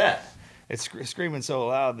 Think about that. It's screaming so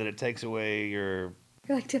loud that it takes away your...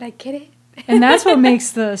 You're like, did I get it? And that's what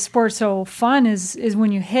makes the sport so fun is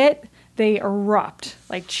when you hit, they erupt,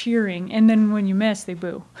 like cheering. And then when you miss, they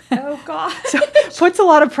boo. Oh, God. So it puts a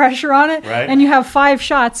lot of pressure on it. Right. And you have 5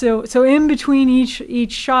 shots. So in between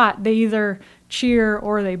each shot, they either cheer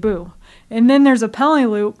or they boo. And then there's a penalty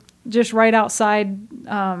loop just right outside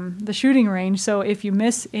the shooting range. So if you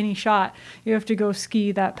miss any shot, you have to go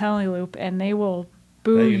ski that penalty loop, and they will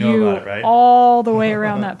boo You know you about it, right? all the way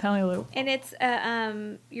around that penalty loop. And it's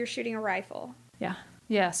you're shooting a rifle. Yeah.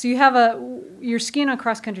 Yeah, so you're skiing on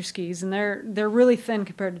cross country skis, and they're really thin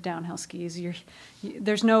compared to downhill skis.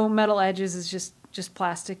 There's no metal edges; it's just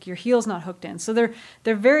plastic. Your heel's not hooked in, so they're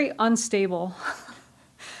very unstable.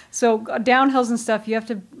 So downhills and stuff, you have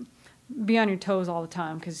to be on your toes all the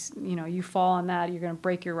time because you fall on that, you're going to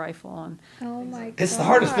break your rifle. And Oh my god. It's the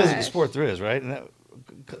hardest physical sport there is, right? And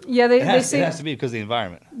yeah, they say it has to be because of the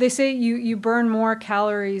environment. They say you burn more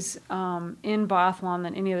calories in biathlon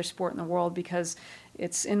than any other sport in the world because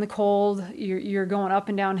it's in the cold. You're going up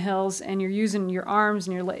and down hills, and you're using your arms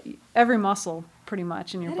and every muscle pretty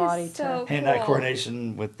much in your body so to Hand-eye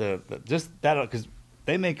coordination with the just that, because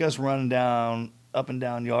they make us run up and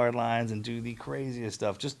down yard lines and do the craziest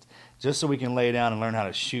stuff just so we can lay down and learn how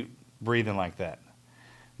to shoot breathing like that.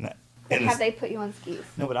 And have they put you on skis?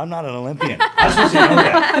 No, but I'm not an Olympian. I was supposed to know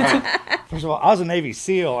that. Right. First of all, I was a Navy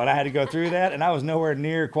SEAL, and I had to go through that, and I was nowhere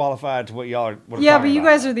near qualified to what y'all are. Yeah, but you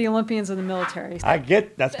guys are the Olympians of the military.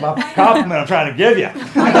 That's my compliment I'm trying to give you.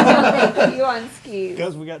 Why don't they put you on skis?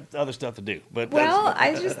 Because we got other stuff to do. But Well,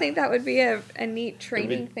 I just think that would be a neat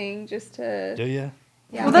training thing just to... Do you?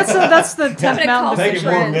 Yeah. Well, that's the 10th gonna call mountain. Make it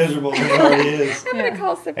more friends. miserable than it already is. I'm going to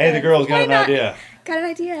call some Hey, the friends. girl's got Why an not? idea. Got an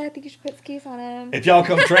idea. I think you should put skis on them. If y'all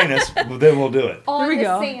come train us, well, then we'll do it. On we the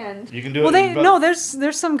go. sand. You can do Well, it.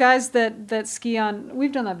 there's some guys that ski on.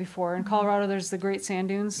 We've done that before in Colorado. There's the Great Sand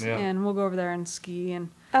Dunes, Yeah. and we'll go over there and ski. And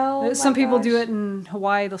Oh, my some people do gosh. it in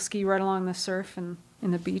Hawaii. They'll ski right along the surf and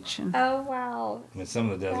in the beach. And Oh, wow. I mean, some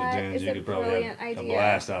of the desert That dunes, is you a could probably brilliant have a idea.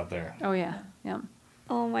 blast out there. oh yeah, yeah.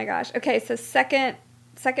 Oh, my gosh. Okay, so second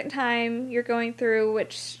time you're going through,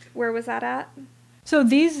 where was that at? So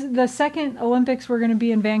the second Olympics were going to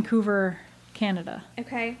be in Vancouver, Canada.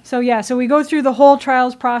 Okay. So we go through the whole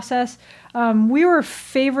trials process. We were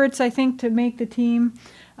favorites, I think, to make the team.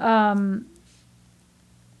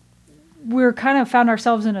 We were kind of found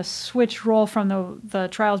ourselves in a switch role from the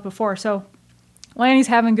trials before. So Lanny's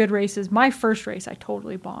having good races. My first race, I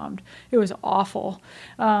totally bombed. It was awful.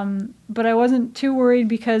 But I wasn't too worried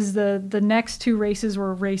because the next two races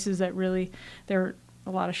were races that really, there were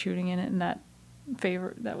a lot of shooting in it, and that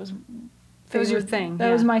was your thing, That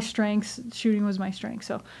yeah. was my strength. Shooting was my strength.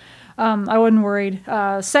 So I wasn't worried.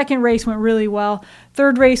 Second race went really well.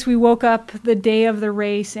 Third race, we woke up the day of the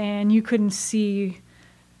race, and you couldn't see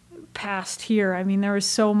past here. I mean, there was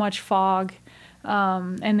so much fog.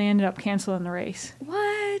 And they ended up canceling the race.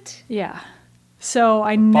 What? Yeah. So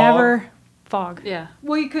I never fog. Yeah.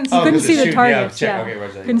 Well, you couldn't Oh, see. Couldn't 'cause see the the shoot- targets. yeah, Yeah. check- okay,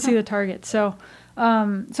 right, Couldn't see the targets. So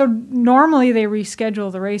normally they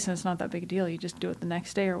reschedule the race, and it's not that big a deal. You just do it the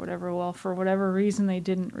next day or whatever. Well, for whatever reason, they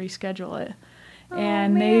didn't reschedule it.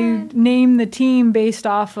 And man. they named the team based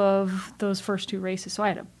off of those first two races. So I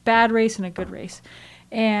had a bad race and a good race.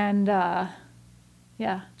 And,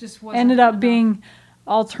 Just wasn't ended up enough. being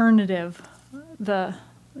alternative,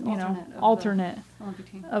 alternate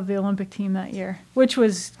Olympic team. of the Olympic team that year, which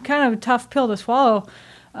was kind of a tough pill to swallow,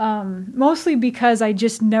 mostly because I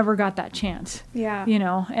just never got that chance. Yeah.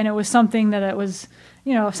 And it was something that it was,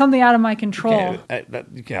 something out of my control. I was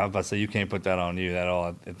about to say, you can't put that on you at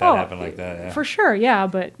all if that happened like that. Yeah. For sure, yeah,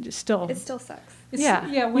 but still. It still sucks.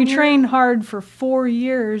 Yeah, when you you're- train hard for 4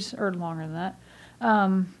 years or longer than that,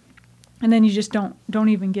 and then you just don't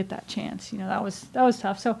even get that chance. That was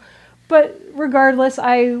tough. So, but regardless,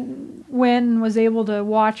 I went and was able to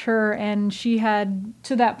watch her, and she had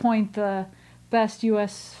to that point the best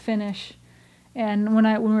U.S. finish. And when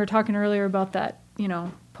we were talking earlier about that,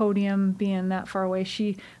 podium being that far away,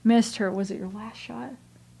 she missed her. Was it your last shot?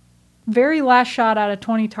 Very last shot out of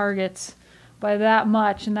 20 targets by that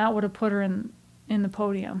much, and that would have put her in the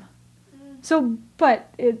podium. So, but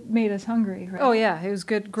it made us hungry, right? Oh yeah, it was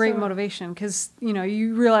great So- motivation because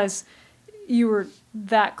you realize you were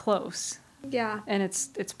that close, Yeah. and it's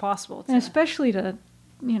possible. And especially to,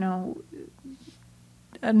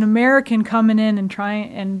 an American coming in and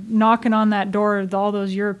trying and knocking on that door with all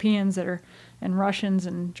those Europeans and Russians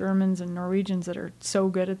and Germans and Norwegians that are so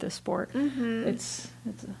good at this sport. Mm-hmm.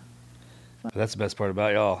 That's the best part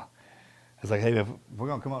about y'all. It's like, hey, if we're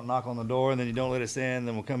going to come up and knock on the door, and then you don't let us in,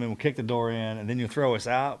 then we'll come in, we'll kick the door in, and then you throw us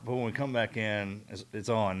out. But when we come back in, it's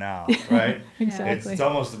on now, right? Exactly. It's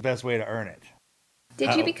almost the best way to earn it.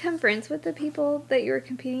 Did you become friends with the people that you were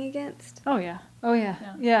competing against? Oh yeah. Oh yeah,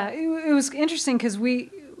 yeah. It was interesting because we,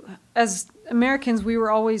 as Americans, we were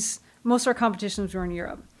always most of our competitions were in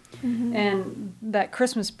Europe, and that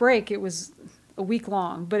Christmas break it was a week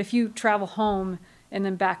long. But if you travel home and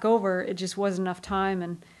then back over, it just wasn't enough time.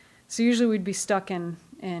 And So usually we'd be stuck in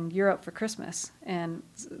Europe for Christmas, and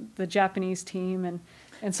the Japanese team and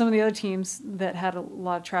some of the other teams that had a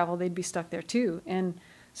lot of travel, they'd be stuck there too. And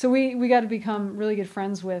so we got to become really good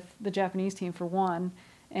friends with the Japanese team for one.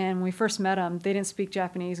 And when we first met them, they didn't speak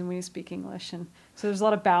Japanese and we didn't speak English. And so there's a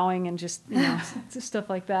lot of bowing and just, just stuff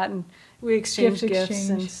like that. And we exchanged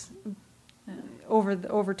gifts. And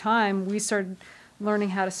over time, we started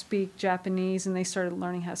learning how to speak Japanese and they started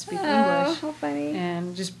learning how to speak English. How funny.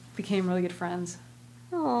 And just became really good friends.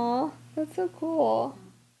 Aw, that's so cool.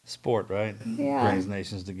 Sport, right? Yeah. Brings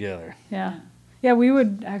nations together. Yeah. Yeah, we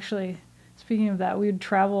would actually, speaking of that, we would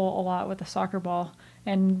travel a lot with a soccer ball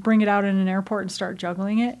and bring it out in an airport and start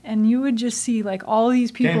juggling it. And you would just see like all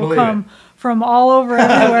these people come from all over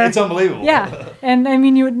everywhere. It's unbelievable. Yeah. And I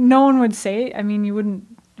mean, no one would say it. I mean, you wouldn't,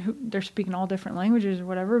 they're speaking all different languages or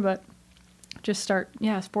whatever, but just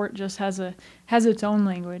sport just has its own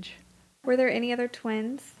language. Were there any other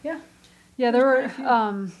twins? Yeah. Yeah, there were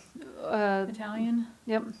Italian.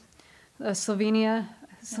 Yep. Slovenia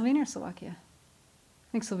or Slovakia?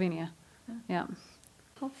 I think Slovenia. Yeah.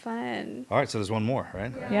 How fun. All right, so there's one more,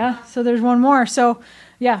 right? Yeah, so there's one more. So,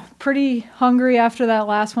 yeah, pretty hungry after that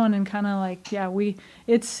last one and kind of like,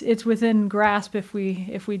 it's within grasp if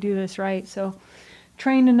we do this right. So,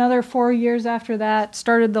 trained another 4 years after that,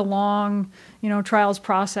 started the long, trials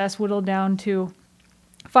process, whittled down to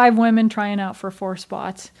 5 women trying out for 4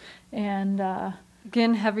 spots. And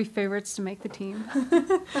again, heavy favorites to make the team.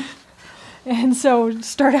 And so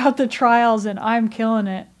start out the trials and I'm killing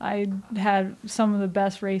it. I had some of the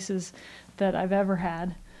best races that I've ever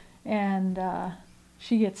had. And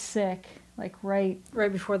she gets sick like right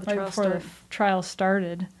before the trial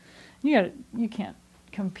started. You can't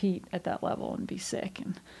compete at that level and be sick.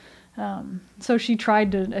 And so she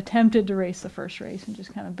attempted to race the first race and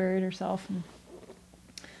just kind of buried herself. And,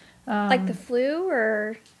 like the flu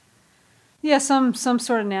or? Yeah, some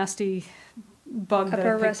sort of nasty bug that I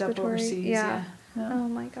picked respiratory. up overseas. Yeah. Yeah. Oh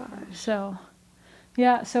my gosh. So,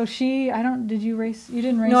 so did you race? You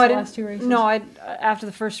didn't race the last 2 races? No, after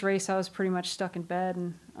the first race, I was pretty much stuck in bed.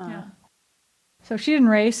 And So she didn't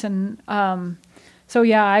race. And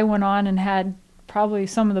I went on and had probably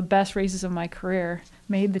some of the best races of my career,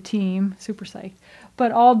 made the team, super psyched.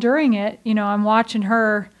 But all during it, I'm watching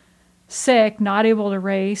her sick, not able to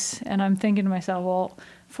race. And I'm thinking to myself, well,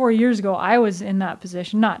 4 years ago, I was in that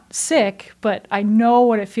position, not sick, but I know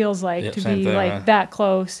what it feels like to be that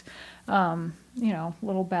close.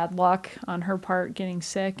 Little bad luck on her part getting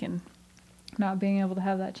sick and not being able to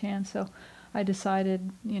have that chance. So I decided,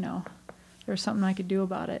 there's something I could do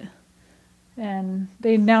about it. And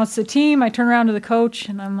they announced the team. I turned around to the coach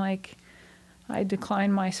and I'm like, I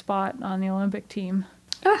declined my spot on the Olympic team,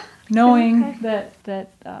 knowing that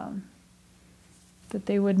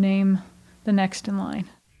they would name the next in line.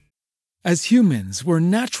 As humans, we're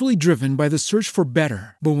naturally driven by the search for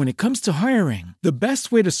better. But when it comes to hiring, the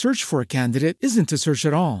best way to search for a candidate isn't to search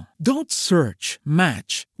at all. Don't search,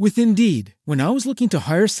 match with Indeed. When I was looking to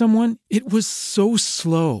hire someone, it was so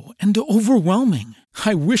slow and overwhelming.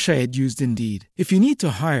 I wish I had used Indeed. If you need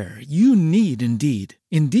to hire, you need Indeed.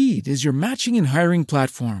 Indeed is your matching and hiring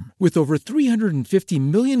platform with over 350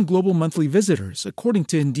 million global monthly visitors, according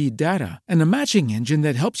to Indeed data, and a matching engine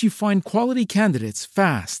that helps you find quality candidates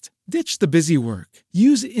fast. Ditch the busy work.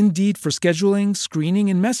 Use Indeed for scheduling,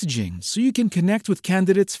 screening, and messaging so you can connect with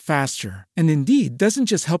candidates faster. And Indeed doesn't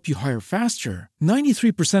just help you hire faster.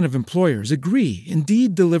 93% of employers agree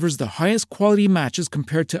Indeed delivers the highest quality matches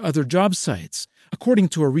compared to other job sites, according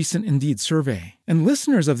to a recent Indeed survey. And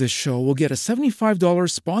listeners of this show will get a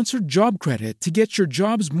 $75 sponsored job credit to get your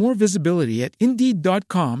jobs more visibility at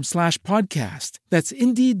Indeed.com/podcast. That's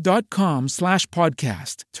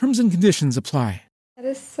Indeed.com/podcast. Terms and conditions apply. That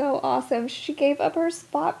is so awesome. She gave up her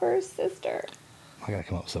spot for her sister. I gotta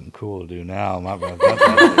come up with something cool to do now.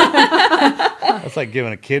 That's like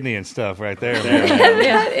giving a kidney and stuff right there.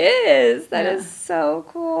 That is so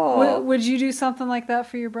cool. Would you do something like that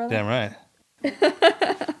for your brother? Damn right.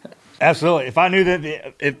 Absolutely. If I knew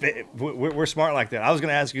that we're smart like that, I was going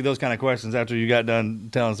to ask you those kind of questions after you got done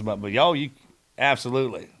telling us about. But you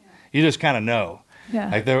absolutely, you just kind of know. Yeah.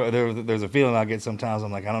 Like there's a feeling I get sometimes.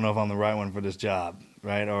 I'm like, I don't know if I'm the right one for this job,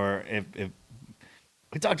 right? Or if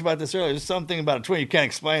we talked about this earlier, there's something about a twin you can't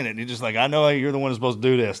explain it. You're just like, I know you're the one who's supposed to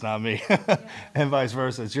do this, not me, and vice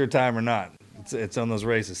versa. It's your time or not. It's on those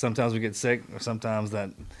races. Sometimes we get sick, or sometimes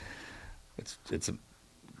that it's.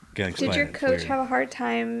 Did your coach have a hard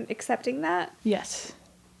time accepting that? Yes.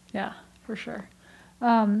 Yeah, for sure.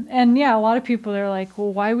 And a lot of people, they're like,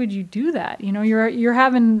 well, why would you do that?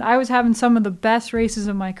 I was having some of the best races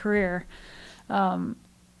of my career.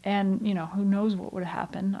 And, you know, who knows what would have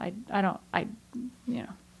happened. I don't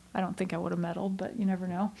think I would have medaled, but you never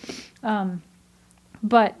know.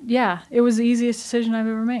 But yeah, it was the easiest decision I've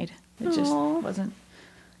ever made. It just wasn't,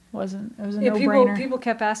 it was a no-brainer. People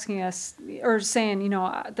kept asking us, or saying, you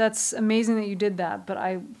know, that's amazing that you did that, but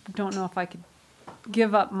I don't know if I could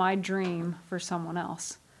give up my dream for someone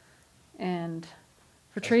else. And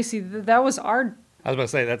for Tracy, that was our... I was about to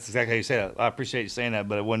say, that's exactly how you say that. I appreciate you saying that,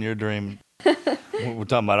 but it wasn't your dream. We're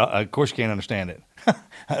talking about, of course you can't understand it.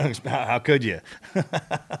 How could you?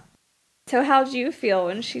 So how did you feel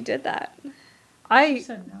when she did that? She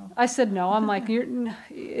said no. I said no. I'm like,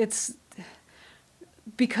 it's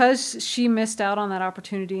because she missed out on that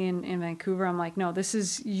opportunity in Vancouver. I'm like, no, this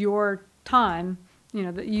is your time. You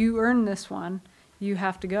know, that you earned this one. You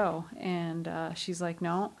have to go. And she's like,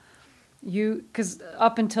 no, because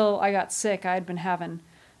up until I got sick, I had been having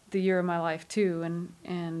the year of my life too.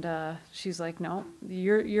 And she's like, no,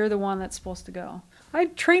 you're the one that's supposed to go. I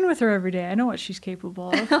train with her every day. I know what she's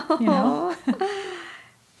capable of. You know.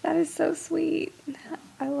 That is so sweet.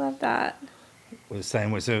 I love that. Well, the same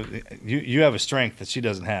way. So you have a strength that she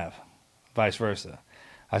doesn't have, vice versa.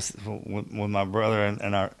 With my brother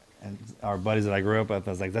and our buddies that I grew up with,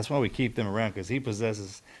 I was like, that's why we keep them around, because he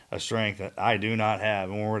possesses a strength that I do not have.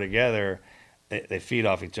 And when we're together, they feed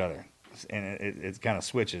off each other, and it kind of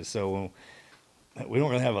switches. So we don't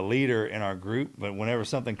really have a leader in our group, but whenever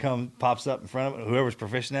something pops up in front of it, whoever's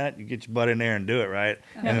proficient at it, you get your butt in there and do it, right?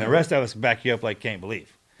 Yeah. And the rest of us back you up like can't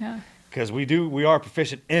believe. Yeah. Because we are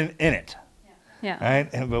proficient in it. Yeah. Right.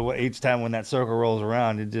 But each time when that circle rolls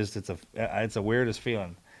around, it's a weirdest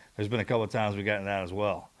feeling. There's been a couple of times we got in that as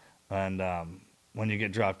well. And when you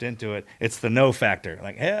get dropped into it, it's the no factor.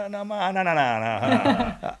 Like, hell no.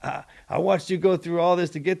 I watched you go through all this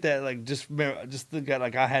to get that. Like, just think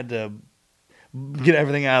like I had to get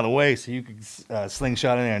everything out of the way so you could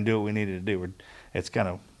slingshot in there and do what we needed to do. It's kind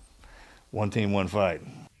of one team, one fight.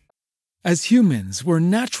 As humans, we're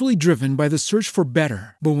naturally driven by the search for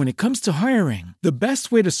better. But when it comes to hiring, the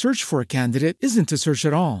best way to search for a candidate isn't to search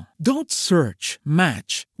at all. Don't search,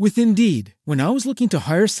 match with Indeed. When I was looking to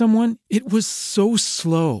hire someone, it was so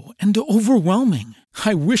slow and overwhelming.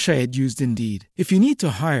 I wish I had used Indeed. If you need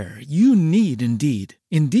to hire, you need Indeed.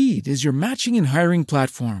 Indeed is your matching and hiring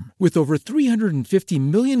platform with over 350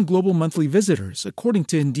 million global monthly visitors, according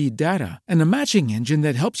to Indeed data, and a matching engine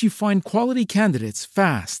that helps you find quality candidates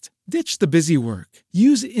fast. Ditch the busy work.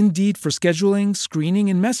 Use Indeed for scheduling,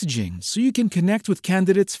 screening, and messaging so you can connect with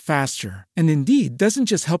candidates faster. And Indeed doesn't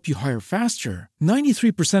just help you hire faster.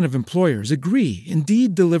 93% of employers agree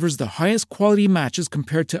Indeed delivers the highest quality matches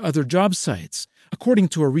compared to other job sites, according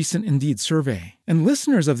to a recent Indeed survey. And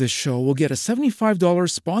listeners of this show will get a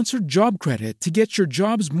 $75 sponsored job credit to get your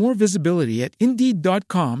jobs more visibility at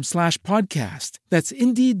Indeed.com/podcast. That's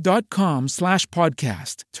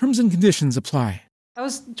Indeed.com/podcast. Terms and conditions apply. I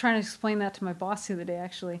was trying to explain that to my boss the other day,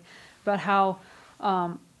 actually, about how,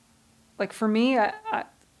 like for me,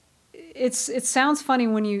 it sounds funny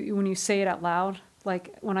when you say it out loud.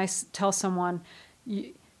 Like when I tell someone,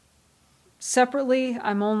 separately,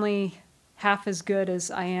 I'm only half as good as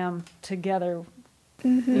I am together.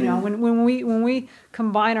 Mm-hmm. You know, when we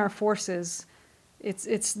combine our forces,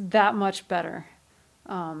 it's that much better.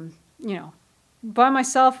 You know, by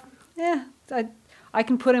myself, I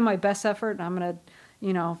can put in my best effort, and I'm gonna,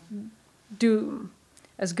 you know, do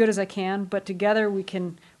as good as I can. But together we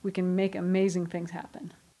can make amazing things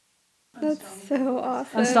happen. That's so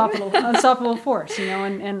awesome. Unstoppable force, you know,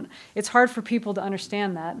 and it's hard for people to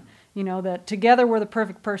understand that, you know, that together we're the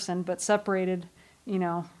perfect person, but separated, you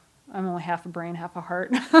know, I'm only half a brain, half a heart,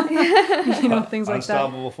 you know, things like that.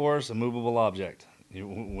 Unstoppable force, a movable object.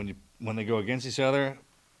 When they go against each other,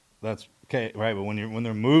 that's okay, right? But when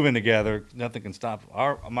they're moving together, nothing can stop.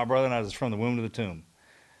 My brother and I is from the womb to the tomb.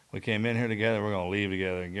 We came in here together. We're going to leave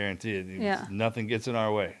together. I guarantee it. Yeah. Nothing gets in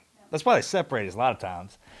our way. That's why they separate us a lot of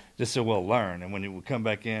times, just so we'll learn. And when you come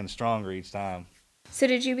back in stronger each time. So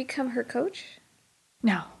did you become her coach?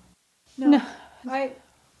 No. I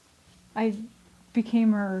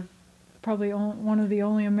became her probably one of the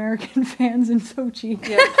only American fans in Sochi.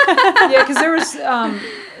 Yeah, because there was, I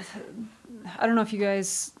don't know if you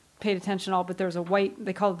guys paid attention at all, but there was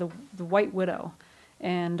they called it the White Widow.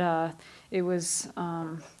 And it was,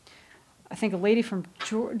 I think, a lady from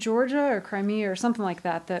Georgia or Crimea or something like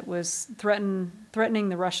that was threatening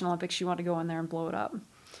the Russian Olympics. She wanted to go in there and blow it up.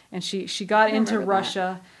 And she got into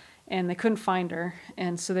Russia, and they couldn't find her.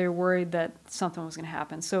 And so they were worried that something was going to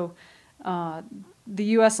happen. So the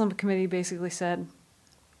U.S. Olympic Committee basically said,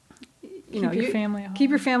 keep your family at home.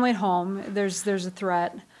 Keep your family at home. There's a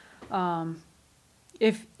threat.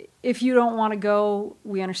 If if you don't want to go,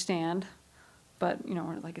 we understand. But, you know,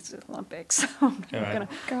 we're like, it's the Olympics. So I'm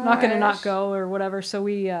not gonna not go or whatever. So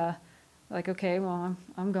we, like, okay, well,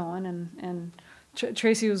 I'm going. And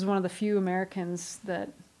Tracy was one of the few Americans that,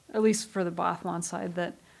 at least for the biathlon side,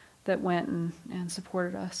 that went and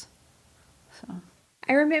supported us. So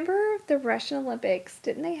I remember the Russian Olympics.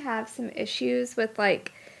 Didn't they have some issues with,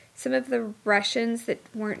 like, some of the Russians that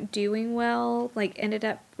weren't doing well, like, ended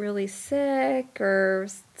up really sick, or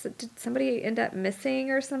did somebody end up missing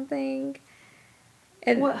or something?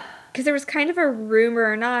 And because there was kind of a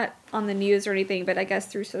rumor, not on the news or anything, but I guess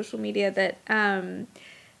through social media, that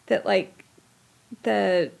that like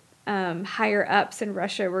the higher ups in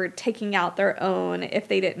Russia were taking out their own if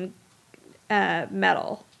they didn't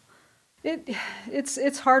medal.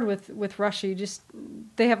 It's hard with Russia.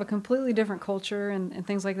 They have a completely different culture and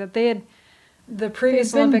things like that. They had the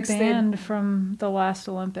previous Olympics banned from the last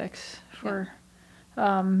Olympics for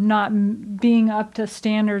not being up to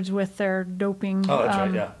standards with their doping. Oh, that's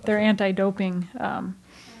right. Yeah, their anti-doping.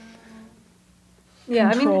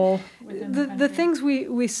 Control. I mean, the things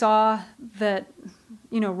we saw that,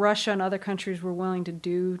 you know, Russia and other countries were willing to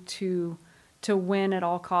do to win at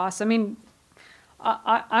all costs. I mean,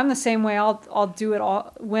 I'm the same way. I'll do it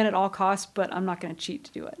all, win at all costs, but I'm not going to cheat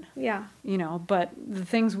to do it. Yeah. You know, but the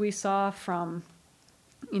things we saw from,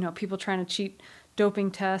 you know, people trying to cheat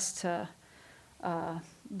doping tests to,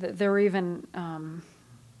 there were even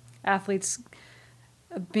athletes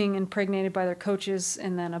being impregnated by their coaches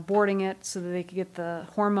and then aborting it so that they could get the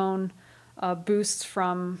hormone boosts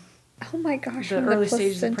from oh my gosh, the early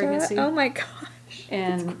stages of pregnancy. Oh my gosh.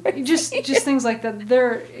 And just things like that.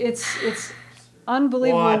 It's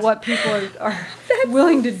unbelievable what people are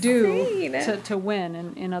willing to do to win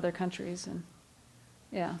in other countries. And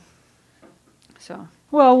yeah. So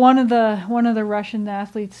well, one of the Russian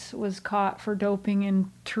athletes was caught for doping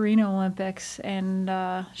in Torino Olympics and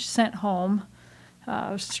sent home.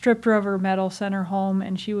 Stripped her of her medal, sent her home,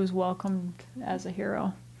 and she was welcomed as a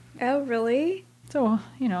hero. Oh, really? So,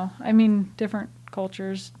 you know, I mean, different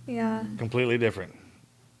cultures. Yeah. Completely different.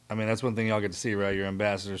 I mean, that's one thing y'all get to see, right? You're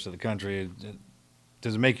ambassadors to the country.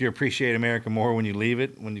 Does it make you appreciate America more when you leave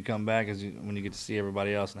it, when you come back, when you get to see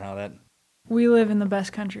everybody else and how that... We live in the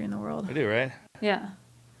best country in the world. We do, right? Yeah.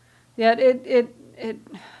 Yeah, it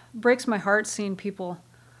breaks my heart seeing people,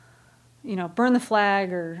 you know, burn the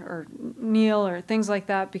flag or kneel or things like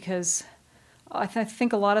that, because I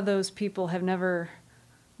think a lot of those people have never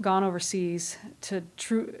gone overseas to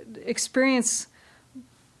experience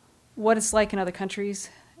what it's like in other countries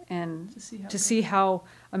and to see how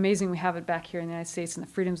amazing we have it back here in the United States and the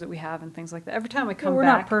freedoms that we have and things like that. Every time I come we're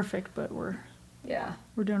back... not perfect, but we're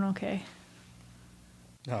doing okay.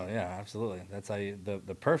 Oh, yeah, absolutely. That's how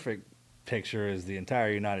the perfect picture is the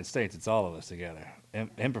entire United States. It's all of us together.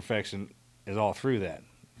 Imperfection is all through that.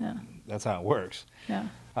 Yeah. That's how it works. Yeah.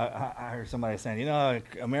 I heard somebody saying, you know,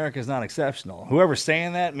 America's not exceptional. Whoever's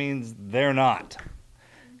saying that means they're not,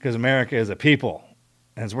 because America is a people,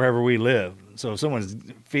 and it's wherever we live. So if someone's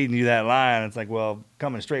feeding you that line, it's like, well,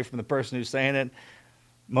 coming straight from the person who's saying it,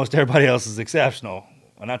 most everybody else is exceptional.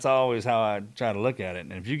 And that's always how I try to look at it.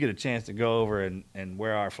 And if you get a chance to go over and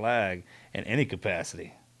wear our flag in any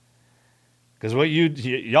capacity, because what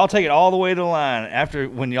y'all take it all the way to the line. After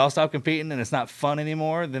when y'all stop competing and it's not fun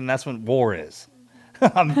anymore, then that's when war is.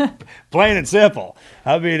 Plain and simple.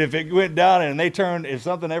 I mean, if it went down and if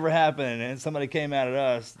something ever happened and somebody came out at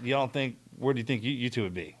us, where do you think you two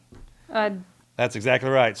would be? That's exactly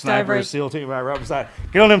right. Sniper, right. SEAL team, right beside.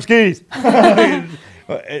 Get on them skis. I mean,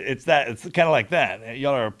 it's kind of like that.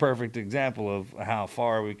 Y'all are a perfect example of how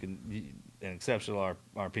far we can and exceptional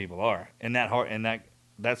our people are in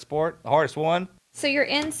that sport, the hardest one. So you're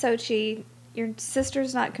in Sochi. Your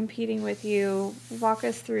sister's not competing with you. Walk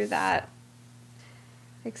us through that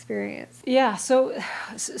experience. Yeah, so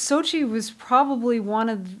Sochi was probably one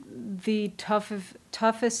of the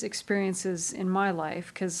toughest experiences in my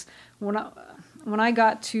life, because when I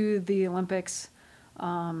got to the Olympics,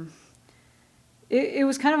 it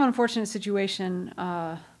was kind of an unfortunate situation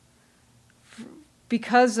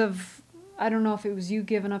because of, I don't know if it was you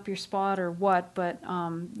giving up your spot or what, but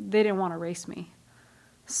they didn't want to race me.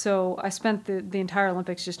 So I spent the entire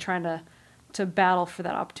Olympics just trying to battle for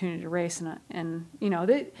that opportunity to race. And you know,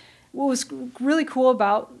 what was really cool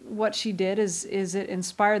about what she did is it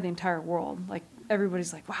inspired the entire world. Like,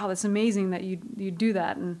 everybody's like, wow, that's amazing that you do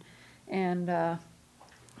that. And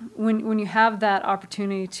when you have that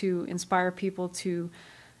opportunity to inspire people to,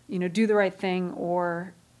 you know, do the right thing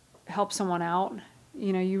or help someone out,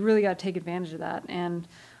 you know, you really got to take advantage of that. And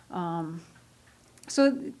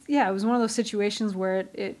so, yeah, it was one of those situations where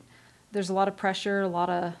there's a lot of pressure, a lot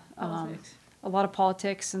of Politics. A lot of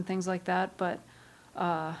politics and things like that. But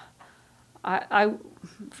I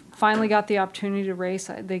finally got the opportunity to race.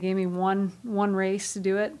 They gave me one race to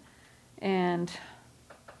do it, and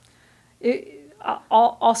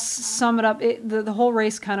I'll sum it up. The whole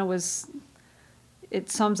race kind of was. It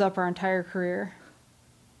sums up our entire career.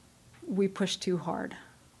 We pushed too hard,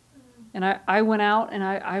 and I went out and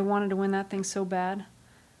I wanted to win that thing so bad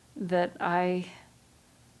that I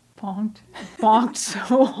bonked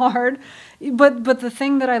so hard. But the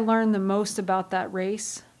thing that I learned the most about that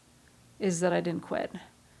race is that I didn't quit.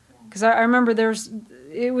 Because I remember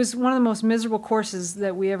it was one of the most miserable courses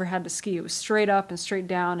that we ever had to ski. It was straight up and straight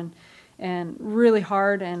down and really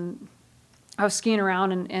hard. And I was skiing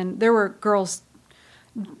around and there were girls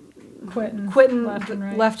quitting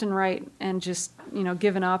left and right and just,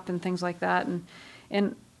 giving up and things like that.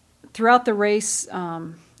 And throughout the race,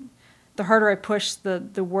 the harder I pushed,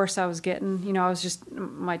 the worse I was getting. I was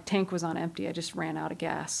my tank was on empty. I just ran out of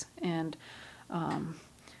gas. And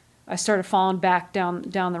I started falling back down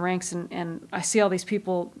the ranks, and I see all these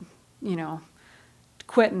people,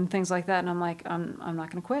 quit and things like that. And I'm like, I'm not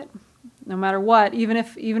going to quit. No matter what, even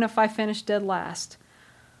if I finish dead last,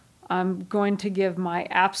 I'm going to give my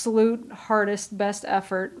absolute hardest, best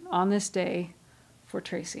effort on this day for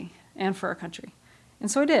Tracy and for our country. And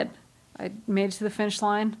so I did. I made it to the finish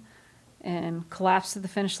line and collapsed to the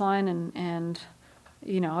finish line, and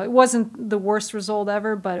it wasn't the worst result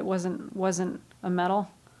ever, but it wasn't a medal.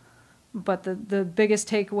 But the biggest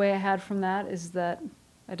takeaway I had from that is that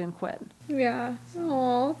I didn't quit. Yeah.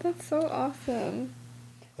 Oh, that's so awesome.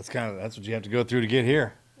 That's what you have to go through to get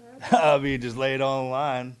here. I mean, just lay it on the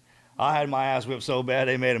line. I had my ass whipped so bad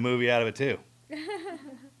they made a movie out of it too.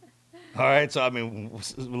 All right, so I mean,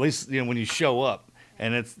 at least when you show up,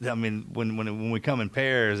 and when we come in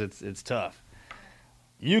pairs, it's tough.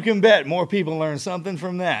 You can bet more people learn something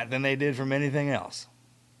from that than they did from anything else.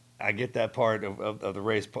 I get that part of the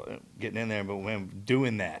race, getting in there, but when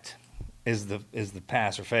doing that is the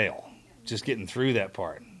pass or fail. Just getting through that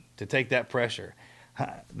part, to take that pressure.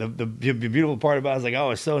 The beautiful part about it is like,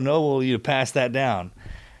 oh, it's so noble of you to pass that down.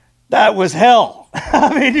 That was hell.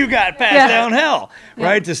 I mean, you got passed down hell,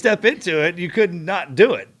 right? To step into it, you could not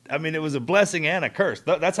do it. I mean, it was a blessing and a curse.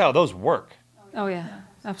 That's how those work. Oh yeah,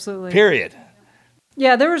 absolutely. Period.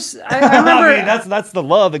 Yeah, there was. I remember. I mean, that's the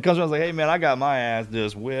love that comes from. I was like, hey man, I got my ass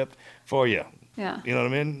just whipped for you. Yeah. You know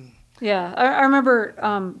what I mean? Yeah, I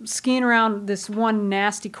remember skiing around this one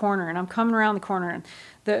nasty corner, and I'm coming around the corner,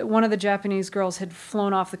 and one of the Japanese girls had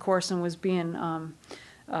flown off the course and was being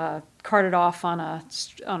carted off on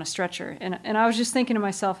a stretcher, and I was just thinking to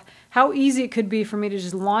myself how easy it could be for me to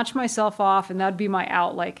just launch myself off, and that'd be my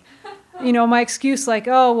out, like, my excuse, like,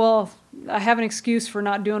 oh well, I have an excuse for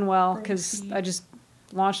not doing well because I just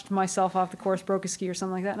launched myself off the course, broke a ski or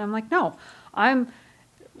something like that. And I'm like, no,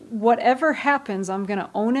 whatever happens, I'm going to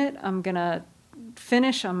own it. I'm going to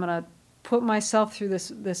finish. I'm going to put myself through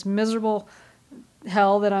this miserable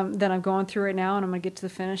hell that I'm going through right now. And I'm going to get to the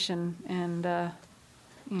finish and Well,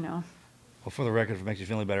 for the record, if it makes you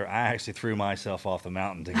feel any better, I actually threw myself off the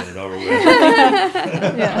mountain to get it over with.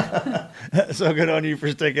 Yeah. So good on you for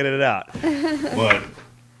sticking it out. But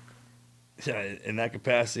in that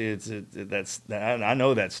capacity, I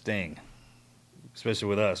know that sting, especially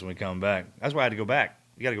with us when we come back. That's why I had to go back.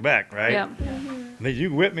 You got to go back, right? Yeah. I mean, you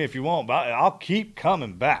can whip me if you want, but I'll keep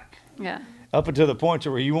coming back. Yeah. Up until the point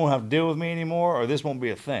where you won't have to deal with me anymore, or this won't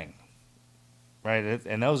be a thing. Right?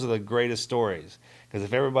 And those are the greatest stories. Because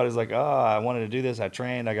if everybody's like, oh, I wanted to do this, I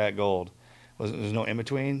trained, I got gold. There's no in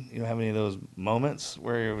between. You don't have any of those moments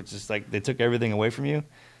where it's just like they took everything away from you.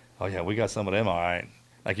 Oh yeah, we got some of them, all right.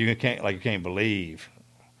 Like you can't believe,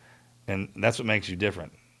 and that's what makes you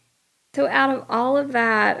different. So out of all of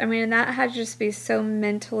that, I mean, that had to just be so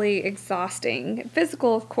mentally exhausting.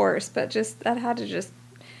 Physical, of course, but that had to just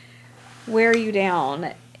wear you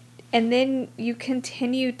down. And then you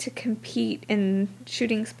continue to compete in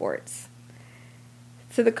shooting sports.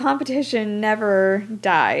 So the competition never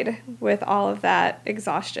died with all of that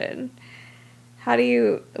exhaustion.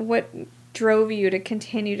 What drove you to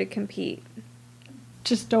continue to compete?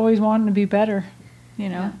 Just always wanting to be better,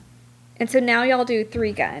 Yeah. And so now y'all do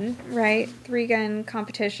 3-gun, right? 3-gun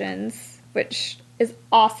competitions, which is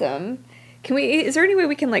awesome. Is there any way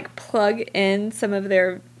we can like plug in some of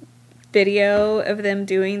their video of them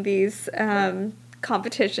doing these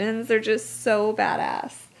competitions? They're just so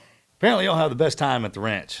badass. Apparently y'all have the best time at the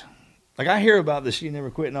ranch. Like I hear about the She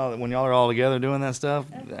Never Quit and all that when y'all are all together doing that stuff.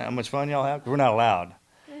 How much fun y'all have? We're not allowed.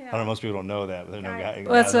 I don't know, most people don't know that, but there's no guy.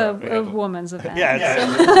 Well, that's a woman's event. Yeah.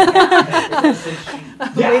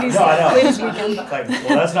 ladies weekend. It's like, well,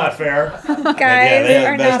 that's not fair. Guys they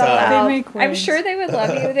have are the best not time. allowed. They make I'm waves. sure they would love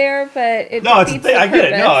you there, but it No, it's a defeats thing. the I get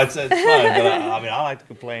it. No, purpose. it's fun. But I like to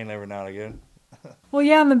complain every now and again. Well,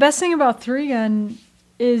 yeah, and the best thing about 3-gun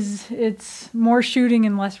is it's more shooting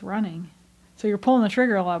and less running. So you're pulling the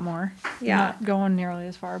trigger a lot more. You're Yeah. not going nearly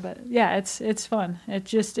as far, but yeah, it's fun. It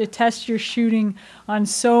tests your shooting on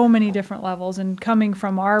so many different levels, and coming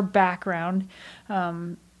from our background,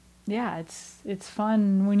 yeah, it's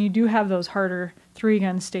fun when you do have those harder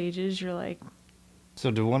 3-gun stages. You're like,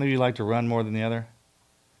 So, do one of you like to run more than the other?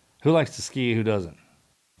 Who likes to ski? Who doesn't?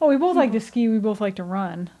 oh, we both like to ski. We both like to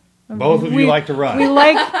run. Both of you like to run. We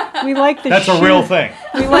like the. That's a real thing.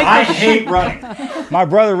 We like I the hate running. My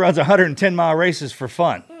brother runs 110-mile races for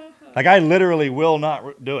fun. Like, I literally will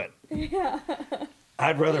not do it. Yeah.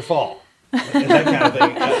 I'd rather fall. That kind of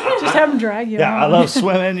thing. Just have them drag you. Yeah, I along. love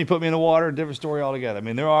swimming. You put me in the water, different story altogether. I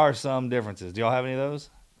mean, there are some differences. Do y'all have any of those?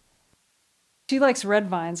 She likes red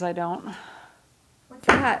vines. I don't. What's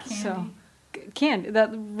that? So, candy.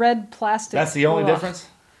 That red plastic. That's the only Ugh. difference?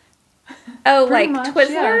 Oh, Pretty like much,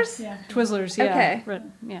 Twizzlers? Yeah. Twizzlers. Yeah. Okay.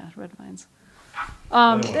 Red vines. No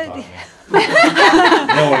one would go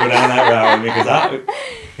down that route with me because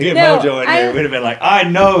he had No, Mojo in here. We'd have been like, I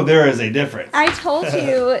know there is a difference. I told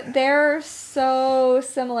you they're so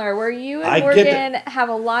similar. Where you and I get Morgan have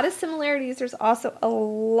a lot of similarities, there's also a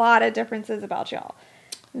lot of differences about y'all.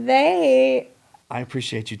 They I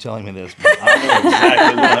appreciate you telling me this, but I know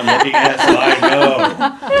exactly what I'm looking at, so I know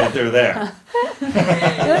that they're there.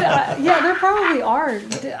 Yeah, there probably are.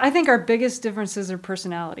 I think our biggest differences are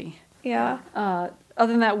personality. yeah.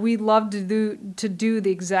 Other than that, we love to do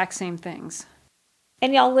the exact same things.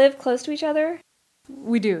 And y'all live close to each other?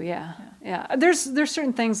 We do, yeah. There's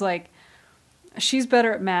certain things like she's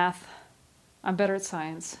better at math, I'm better at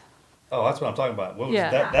science. Oh, that's what I'm talking about. What was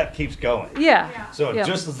Yeah. that keeps going. Yeah. So Yeah.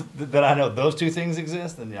 just that I know those two things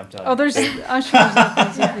exist, then I'm telling Oh, you. there's. I'm sure there's other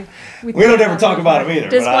things that we We don't ever talk about them either.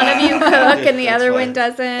 Does but one I- of you I cook just- and the that's other funny. one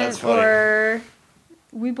doesn't? That's funny. Or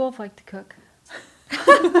We both like to cook.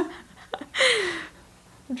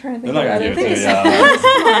 I'm trying to They're think not of gonna other give it to things. you.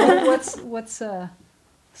 Yeah. What's some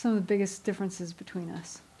of the biggest differences between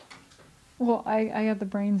us? Well, I got the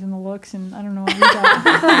brains and the looks, and I don't know what you got.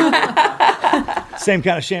 Same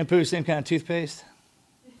kind of shampoo, same kind of toothpaste?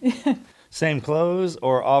 Same clothes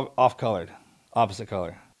or off-colored? Opposite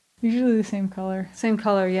color? Usually the same color. Same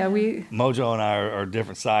color, yeah. We Mojo and I are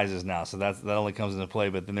different sizes now, so that only comes into play.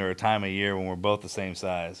 But then there are a time of year when we're both the same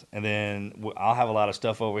size, and then I'll have a lot of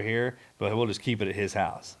stuff over here, but we'll just keep it at his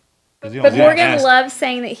house. 'Cause you But don't Morgan ask- loves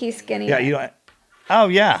saying that he's skinny. Yeah, you don't. Oh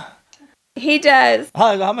yeah. He does.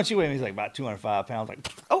 How much you weigh? He's like about 205 pounds. Like,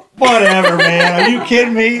 oh, whatever, man. Are you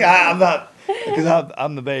kidding me? I'm not, because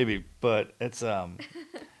I'm the baby. But it's yeah,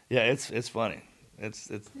 it's funny. It's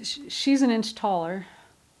she's an inch taller.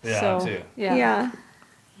 yeah, so, I'm too. Yeah.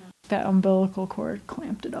 That umbilical cord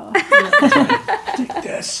clamped it off.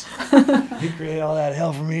 Yes. You create all that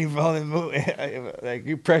hell for me, for all the like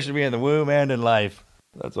you pressured me in the womb and in life.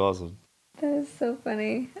 That's awesome. That is so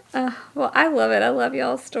funny. Well, I love it. I love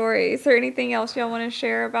y'all's story. Is there anything else y'all want to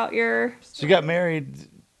share about your... So you got married,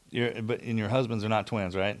 but your husbands are not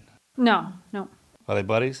twins, right? No. Are they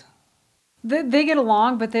buddies? They get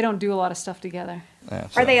along, but they don't do a lot of stuff together. Yeah,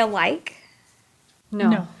 so- Are they alike?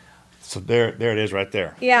 No. So there it is, right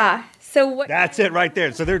there. Yeah. So what... That's it, right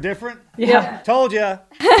there. So they're different. Yeah. Told ya.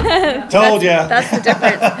 Told ya. That's the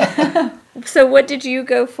difference. So what did you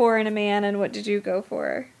go for in a man, and what did you go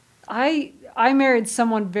for? I married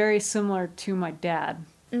someone very similar to my dad.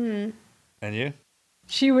 And you?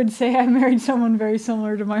 She would say I married someone very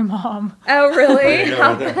similar to my mom. Oh, really? you go,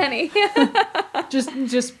 How right there. funny.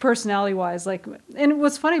 Just personality wise, like, and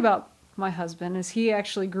what's funny about my husband is he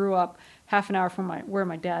actually grew up half an hour from where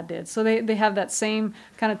my dad did. So they have that same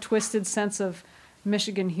kind of twisted sense of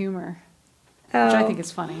Michigan humor, which I think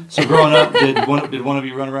is funny. So growing up, did one of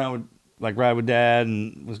you run around with ride with dad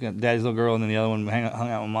and was daddy's little girl, and then the other one hung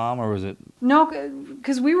out with mom, or was it? No,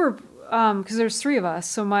 because we were, because there's three of us.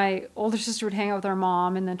 So my older sister would hang out with our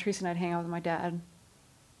mom, and then Teresa and I'd hang out with my dad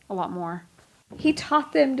a lot more. He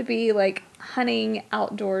taught them to be like hunting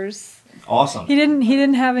outdoors. Awesome. He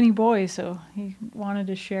didn't have any boys, so he wanted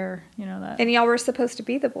to share, that. And y'all were supposed to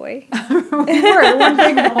be the boy. We were one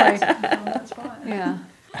big boy. Yeah.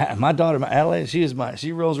 My daughter, Adelaide,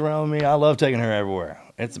 she rolls around with me. I love taking her everywhere.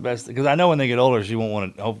 It's the best because I know when they get older, she won't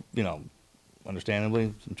want to.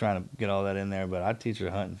 Understandably, I'm trying to get all that in there, but I teach her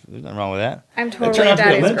hunting. There's nothing wrong with that. I'm They totally turn out to be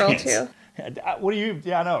daddy's girl Olympians. too. What do you?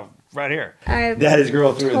 Yeah, I know. Right here. I'm Daddy's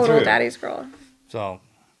girl through and total through. daddy's girl. So.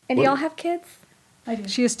 And do what- y'all have kids? I do.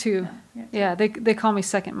 She is 2. Yeah, they call me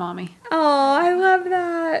second mommy. Oh, I love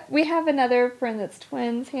that. We have another friend that's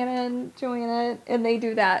twins, Hannah and Joanna, and they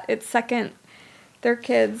do that. It's second, their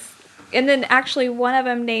kids. And then actually one of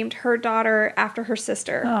them named her daughter after her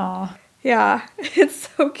sister. Oh. Yeah, it's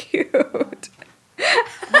so cute.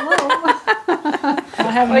 I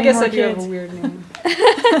guess I do have a weird name.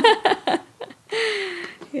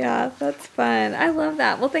 Yeah, that's fun. I love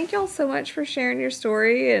that. Well, thank y'all so much for sharing your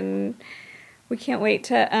story, and we can't wait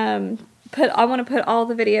to I want to put all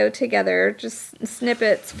the video together, just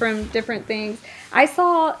snippets from different things. I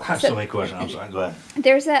saw. I have so many questions. I'm sorry. Go ahead.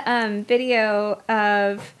 There's a video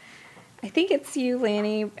of, I think it's you,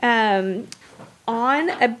 Lanny, on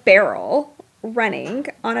a barrel, running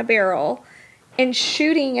on a barrel, and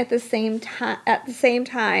shooting at the same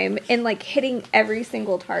time, and like hitting every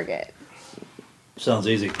single target. Sounds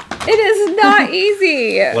easy. It is not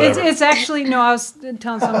easy. It's actually, no, I was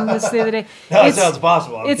telling someone this the other day. No, it sounds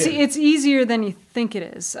possible. It's easier than you think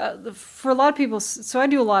it is. For a lot of people, so I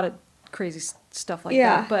do a lot of crazy stuff like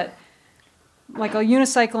that, but like I'll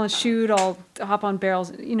unicycle and shoot, I'll hop on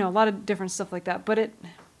barrels, a lot of different stuff like that. But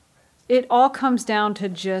it all comes down to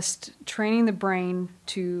just training the brain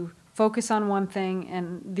to focus on one thing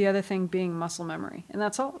and the other thing being muscle memory. And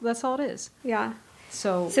that's all it is. Yeah.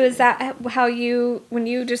 So is that how when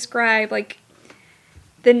you describe like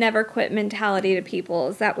the never quit mentality to people,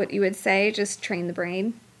 is that what you would say? Just train the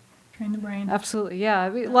brain? Train the brain. Absolutely, yeah.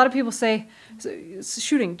 A lot of people say,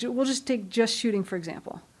 shooting, we'll just take shooting for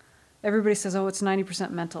example. Everybody says, oh, it's 90%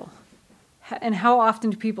 mental. And how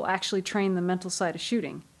often do people actually train the mental side of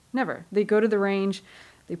shooting? Never. They go to the range,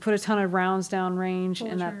 they put a ton of rounds down range,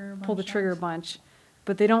 pull the trigger a bunch.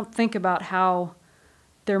 But they don't think about how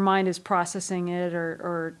their mind is processing it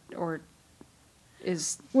or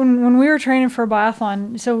is... When we were training for a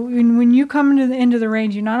biathlon, so when you come into the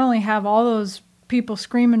range, you not only have all those people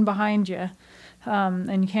screaming behind you,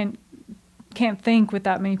 and you can't think with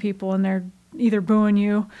that many people, and they're either booing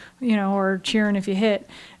you, or cheering if you hit.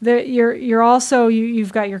 You're also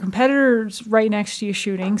you've got your competitors right next to you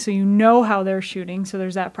shooting, so you know how they're shooting, so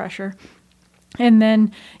there's that pressure, and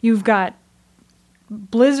then you've got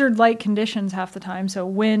blizzard-like conditions half the time, so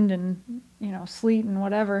wind and sleet and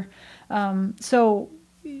whatever. So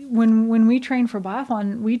when we trained for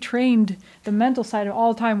biathlon, we trained the mental side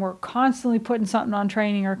all the time. We're constantly putting something on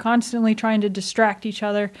training or constantly trying to distract each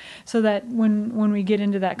other, so that when we get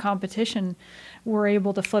into that competition, we're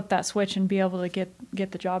able to flip that switch and be able to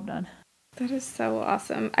get the job done. That is so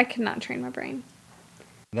awesome. I cannot train my brain.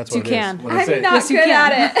 That's what you can. I'm not good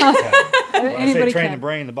at it. When I say Anybody train can. the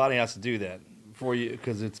brain, the body has to do that for you,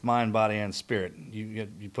 because it's mind, body, and spirit. You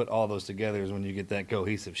put all those together is when you get that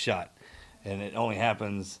cohesive shot, and it only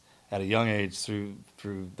happens at a young age through.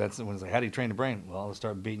 That's when it's like, how do you train the brain? Well, let's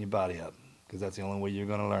start beating your body up, because that's the only way you're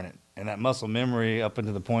going to learn it. And that muscle memory up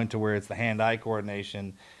into the point to where it's the hand-eye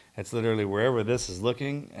coordination. It's literally wherever this is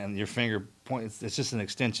looking, and your finger points. It's just an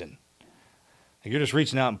extension. Like you're just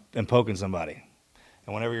reaching out and poking somebody,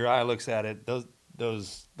 and whenever your eye looks at it,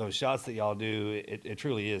 those shots that y'all do, it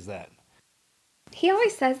truly is that. He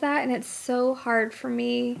always says that, and it's so hard for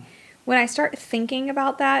me. When I start thinking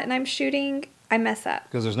about that and I'm shooting, I mess up.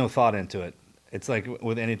 Because there's no thought into it. It's like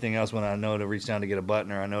with anything else, when I know to reach down to get a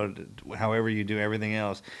button, or I know however you do everything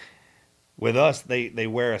else. With us, they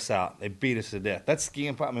wear us out. They beat us to death. That's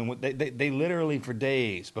skiing. I mean, they literally for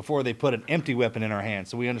days before they put an empty weapon in our hands,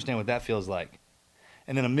 so we understand what that feels like.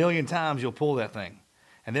 And then 1,000,000 times you'll pull that thing.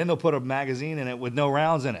 And then they'll put a magazine in it with no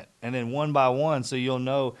rounds in it. And then one by one, so you'll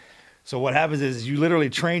know. So what happens is you literally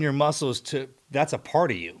train your muscles that's a part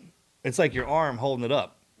of you. It's like your arm holding it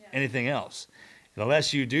up. Yeah. Anything else. And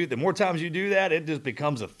unless you do, the more times you do that, it just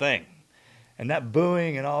becomes a thing. And that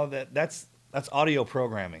booing and all that, that's audio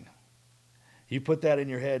programming. You put that in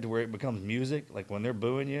your head to where it becomes music, like when they're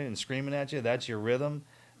booing you and screaming at you, that's your rhythm.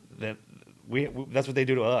 That's what they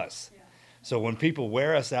do to us. Yeah. So when people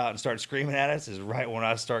wear us out and start screaming at us is right when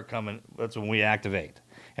I start coming, that's when we activate.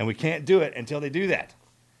 And we can't do it until they do that.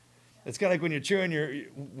 It's kind of like when you're cheering,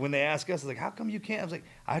 when they ask us, it's like, how come you can't? I was like,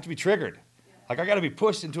 I have to be triggered. Yeah. Like I got to be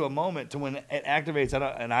pushed into a moment to when it activates,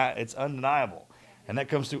 and it's undeniable. And that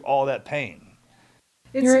comes through all that pain.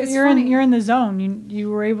 You're in the zone. You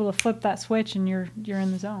were able to flip that switch, and you're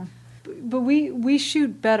in the zone. But we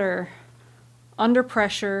shoot better under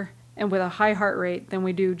pressure and with a high heart rate than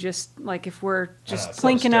we do just like if we're just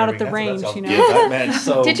plinking out at the range,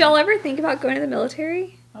 Did y'all ever think about going to the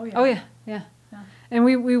military? Oh yeah. And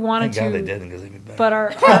we wanted Thank to. God they didn't, because they'd be better. But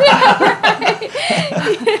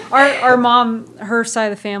our mom, her side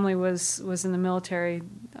of the family was in the military,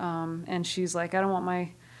 and she's like, I don't want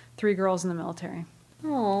my 3 girls in the military.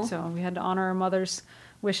 Oh. So we had to honor our mother's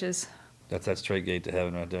wishes. That's that straight gate to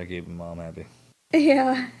heaven right there. Keeping mom happy.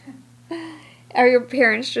 Yeah. Are your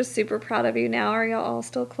parents just super proud of you now? Are y'all all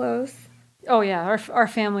still close? Oh yeah, our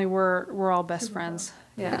family we're all best friends.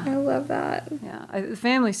 Yeah, I love that. yeah. The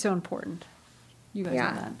family's so important. You guys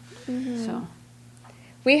Yeah. know that. So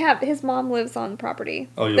We have his mom lives on property.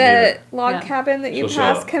 Oh, you'll the be log Yeah. cabin that you She'll show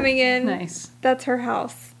passed up. coming in. nice. That's her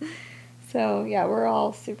house. So yeah, we're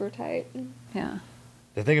all super tight. Yeah.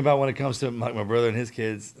 The thing about when it comes to my brother and his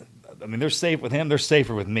kids, I mean, they're safe with him. They're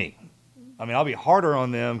safer with me. I mean, I'll be harder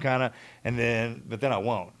on them, kind of, but then I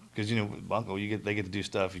won't, because with uncle, they get to do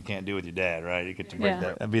stuff you can't do with your dad, right? You get to break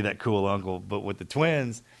Yeah. that, be that cool uncle. But with the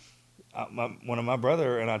twins, one of my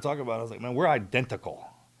brother and I talk about it, I was like, man, we're identical,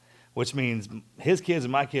 which means his kids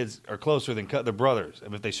and my kids are closer than their brothers.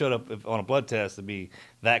 And if they showed up on a blood test, it'd be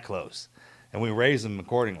that close, and we raise them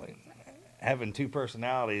accordingly. Having two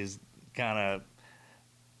personalities, kind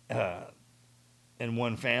of. In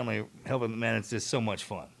one family, helping, man, it's just so much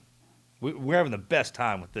fun. We're having the best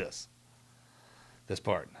time with this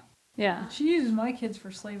part. Yeah. She uses my kids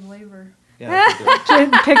for slave labor. Yeah,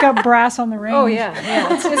 To pick up brass on the range. Oh yeah,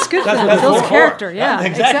 yeah. It's good for that's them. what Builds it's character. for. Yeah.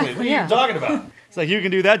 Exactly. What are Yeah. you talking about? It's like, you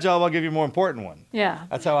can do that job, I'll give you a more important one. Yeah.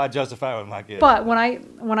 That's how I justify it with my kids. But when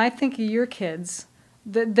I think of your kids,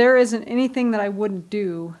 there isn't anything that I wouldn't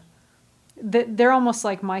do. They're almost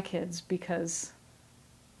like my kids because,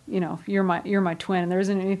 you're my twin, and there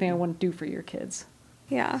isn't anything I wouldn't do for your kids.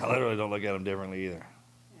 Yeah. I literally don't look at them differently either.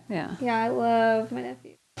 Yeah. Yeah, I love my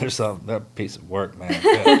nephew. There's that piece of work, man.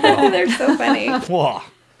 They're so funny. Whoa.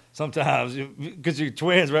 Sometimes, because you're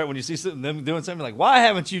twins, right? When you see them doing something, like, why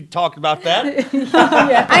haven't you talked about that?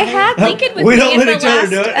 I had Lincoln with We me don't in let the each other last,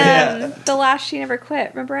 do it, yeah. the last She Never Quit.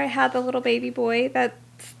 Remember I had the little baby boy?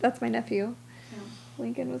 That's my nephew.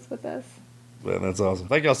 Lincoln was with us. Man, that's awesome.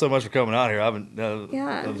 Thank y'all so much for coming out here.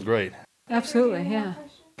 Yeah. That was great. Absolutely. Yeah.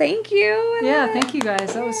 Thank you. Yeah. Thank you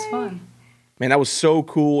guys. That was fun. Man, that was so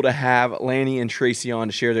cool to have Lanny and Tracy on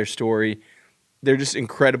to share their story. They're just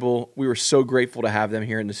incredible. We were so grateful to have them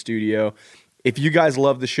here in the studio. If you guys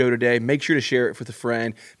love the show today, make sure to share it with a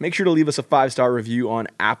friend. Make sure to leave us a 5-star review on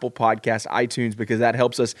Apple Podcasts, iTunes, because that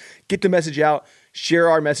helps us get the message out, share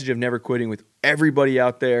our message of never quitting with everybody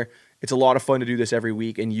out there. It's a lot of fun to do this every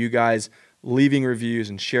week, and you guys leaving reviews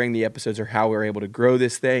and sharing the episodes are how we're able to grow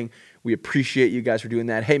this thing. We appreciate you guys for doing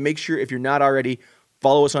that. Hey, make sure if you're not already,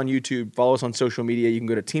 follow us on YouTube, follow us on social media. You can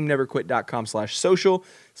go to teamneverquit.com/social,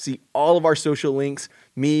 see all of our social links.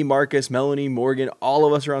 Me, Marcus, Melanie, Morgan, all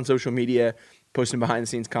of us are on social media, posting behind the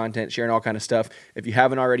scenes content, sharing all kind of stuff. If you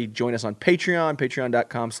haven't already, join us on Patreon,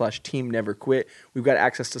 patreon.com/teamneverquit. We've got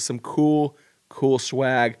access to some cool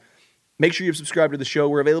swag. Make sure you've subscribed to the show.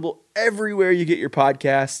 We're available everywhere you get your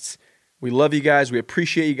podcasts. We love you guys. We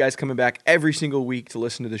appreciate you guys coming back every single week to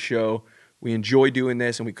listen to the show. We enjoy doing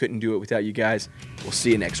this, and we couldn't do it without you guys. We'll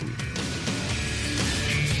see you next week.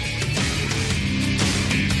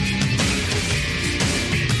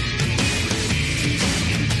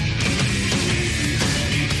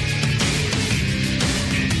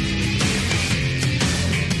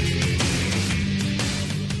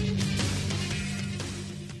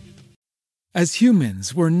 As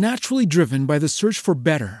humans, we're naturally driven by the search for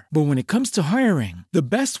better. But when it comes to hiring, the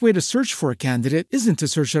best way to search for a candidate isn't to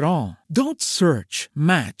search at all. Don't search,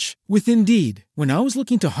 match with Indeed. When I was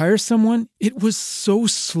looking to hire someone, it was so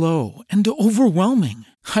slow and overwhelming.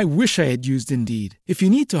 I wish I had used Indeed. If you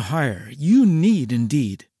need to hire, you need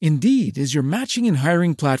Indeed. Indeed is your matching and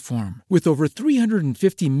hiring platform with over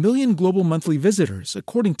 350 million global monthly visitors,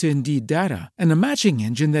 according to Indeed data, and a matching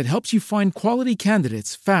engine that helps you find quality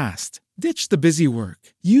candidates fast. Ditch the busy work.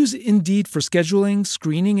 Use Indeed for scheduling,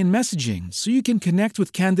 screening, and messaging so you can connect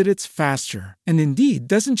with candidates faster. And Indeed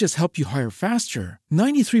doesn't just help you hire faster.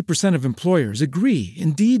 93% of employers agree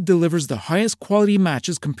Indeed delivers the highest quality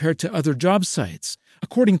matches compared to other job sites,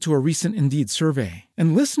 according to a recent Indeed survey.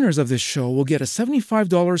 And listeners of this show will get a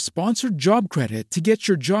 $75 sponsored job credit to get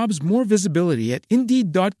your jobs more visibility at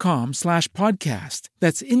Indeed.com/podcast.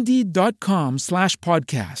 That's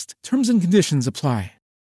Indeed.com/podcast. Terms and conditions apply.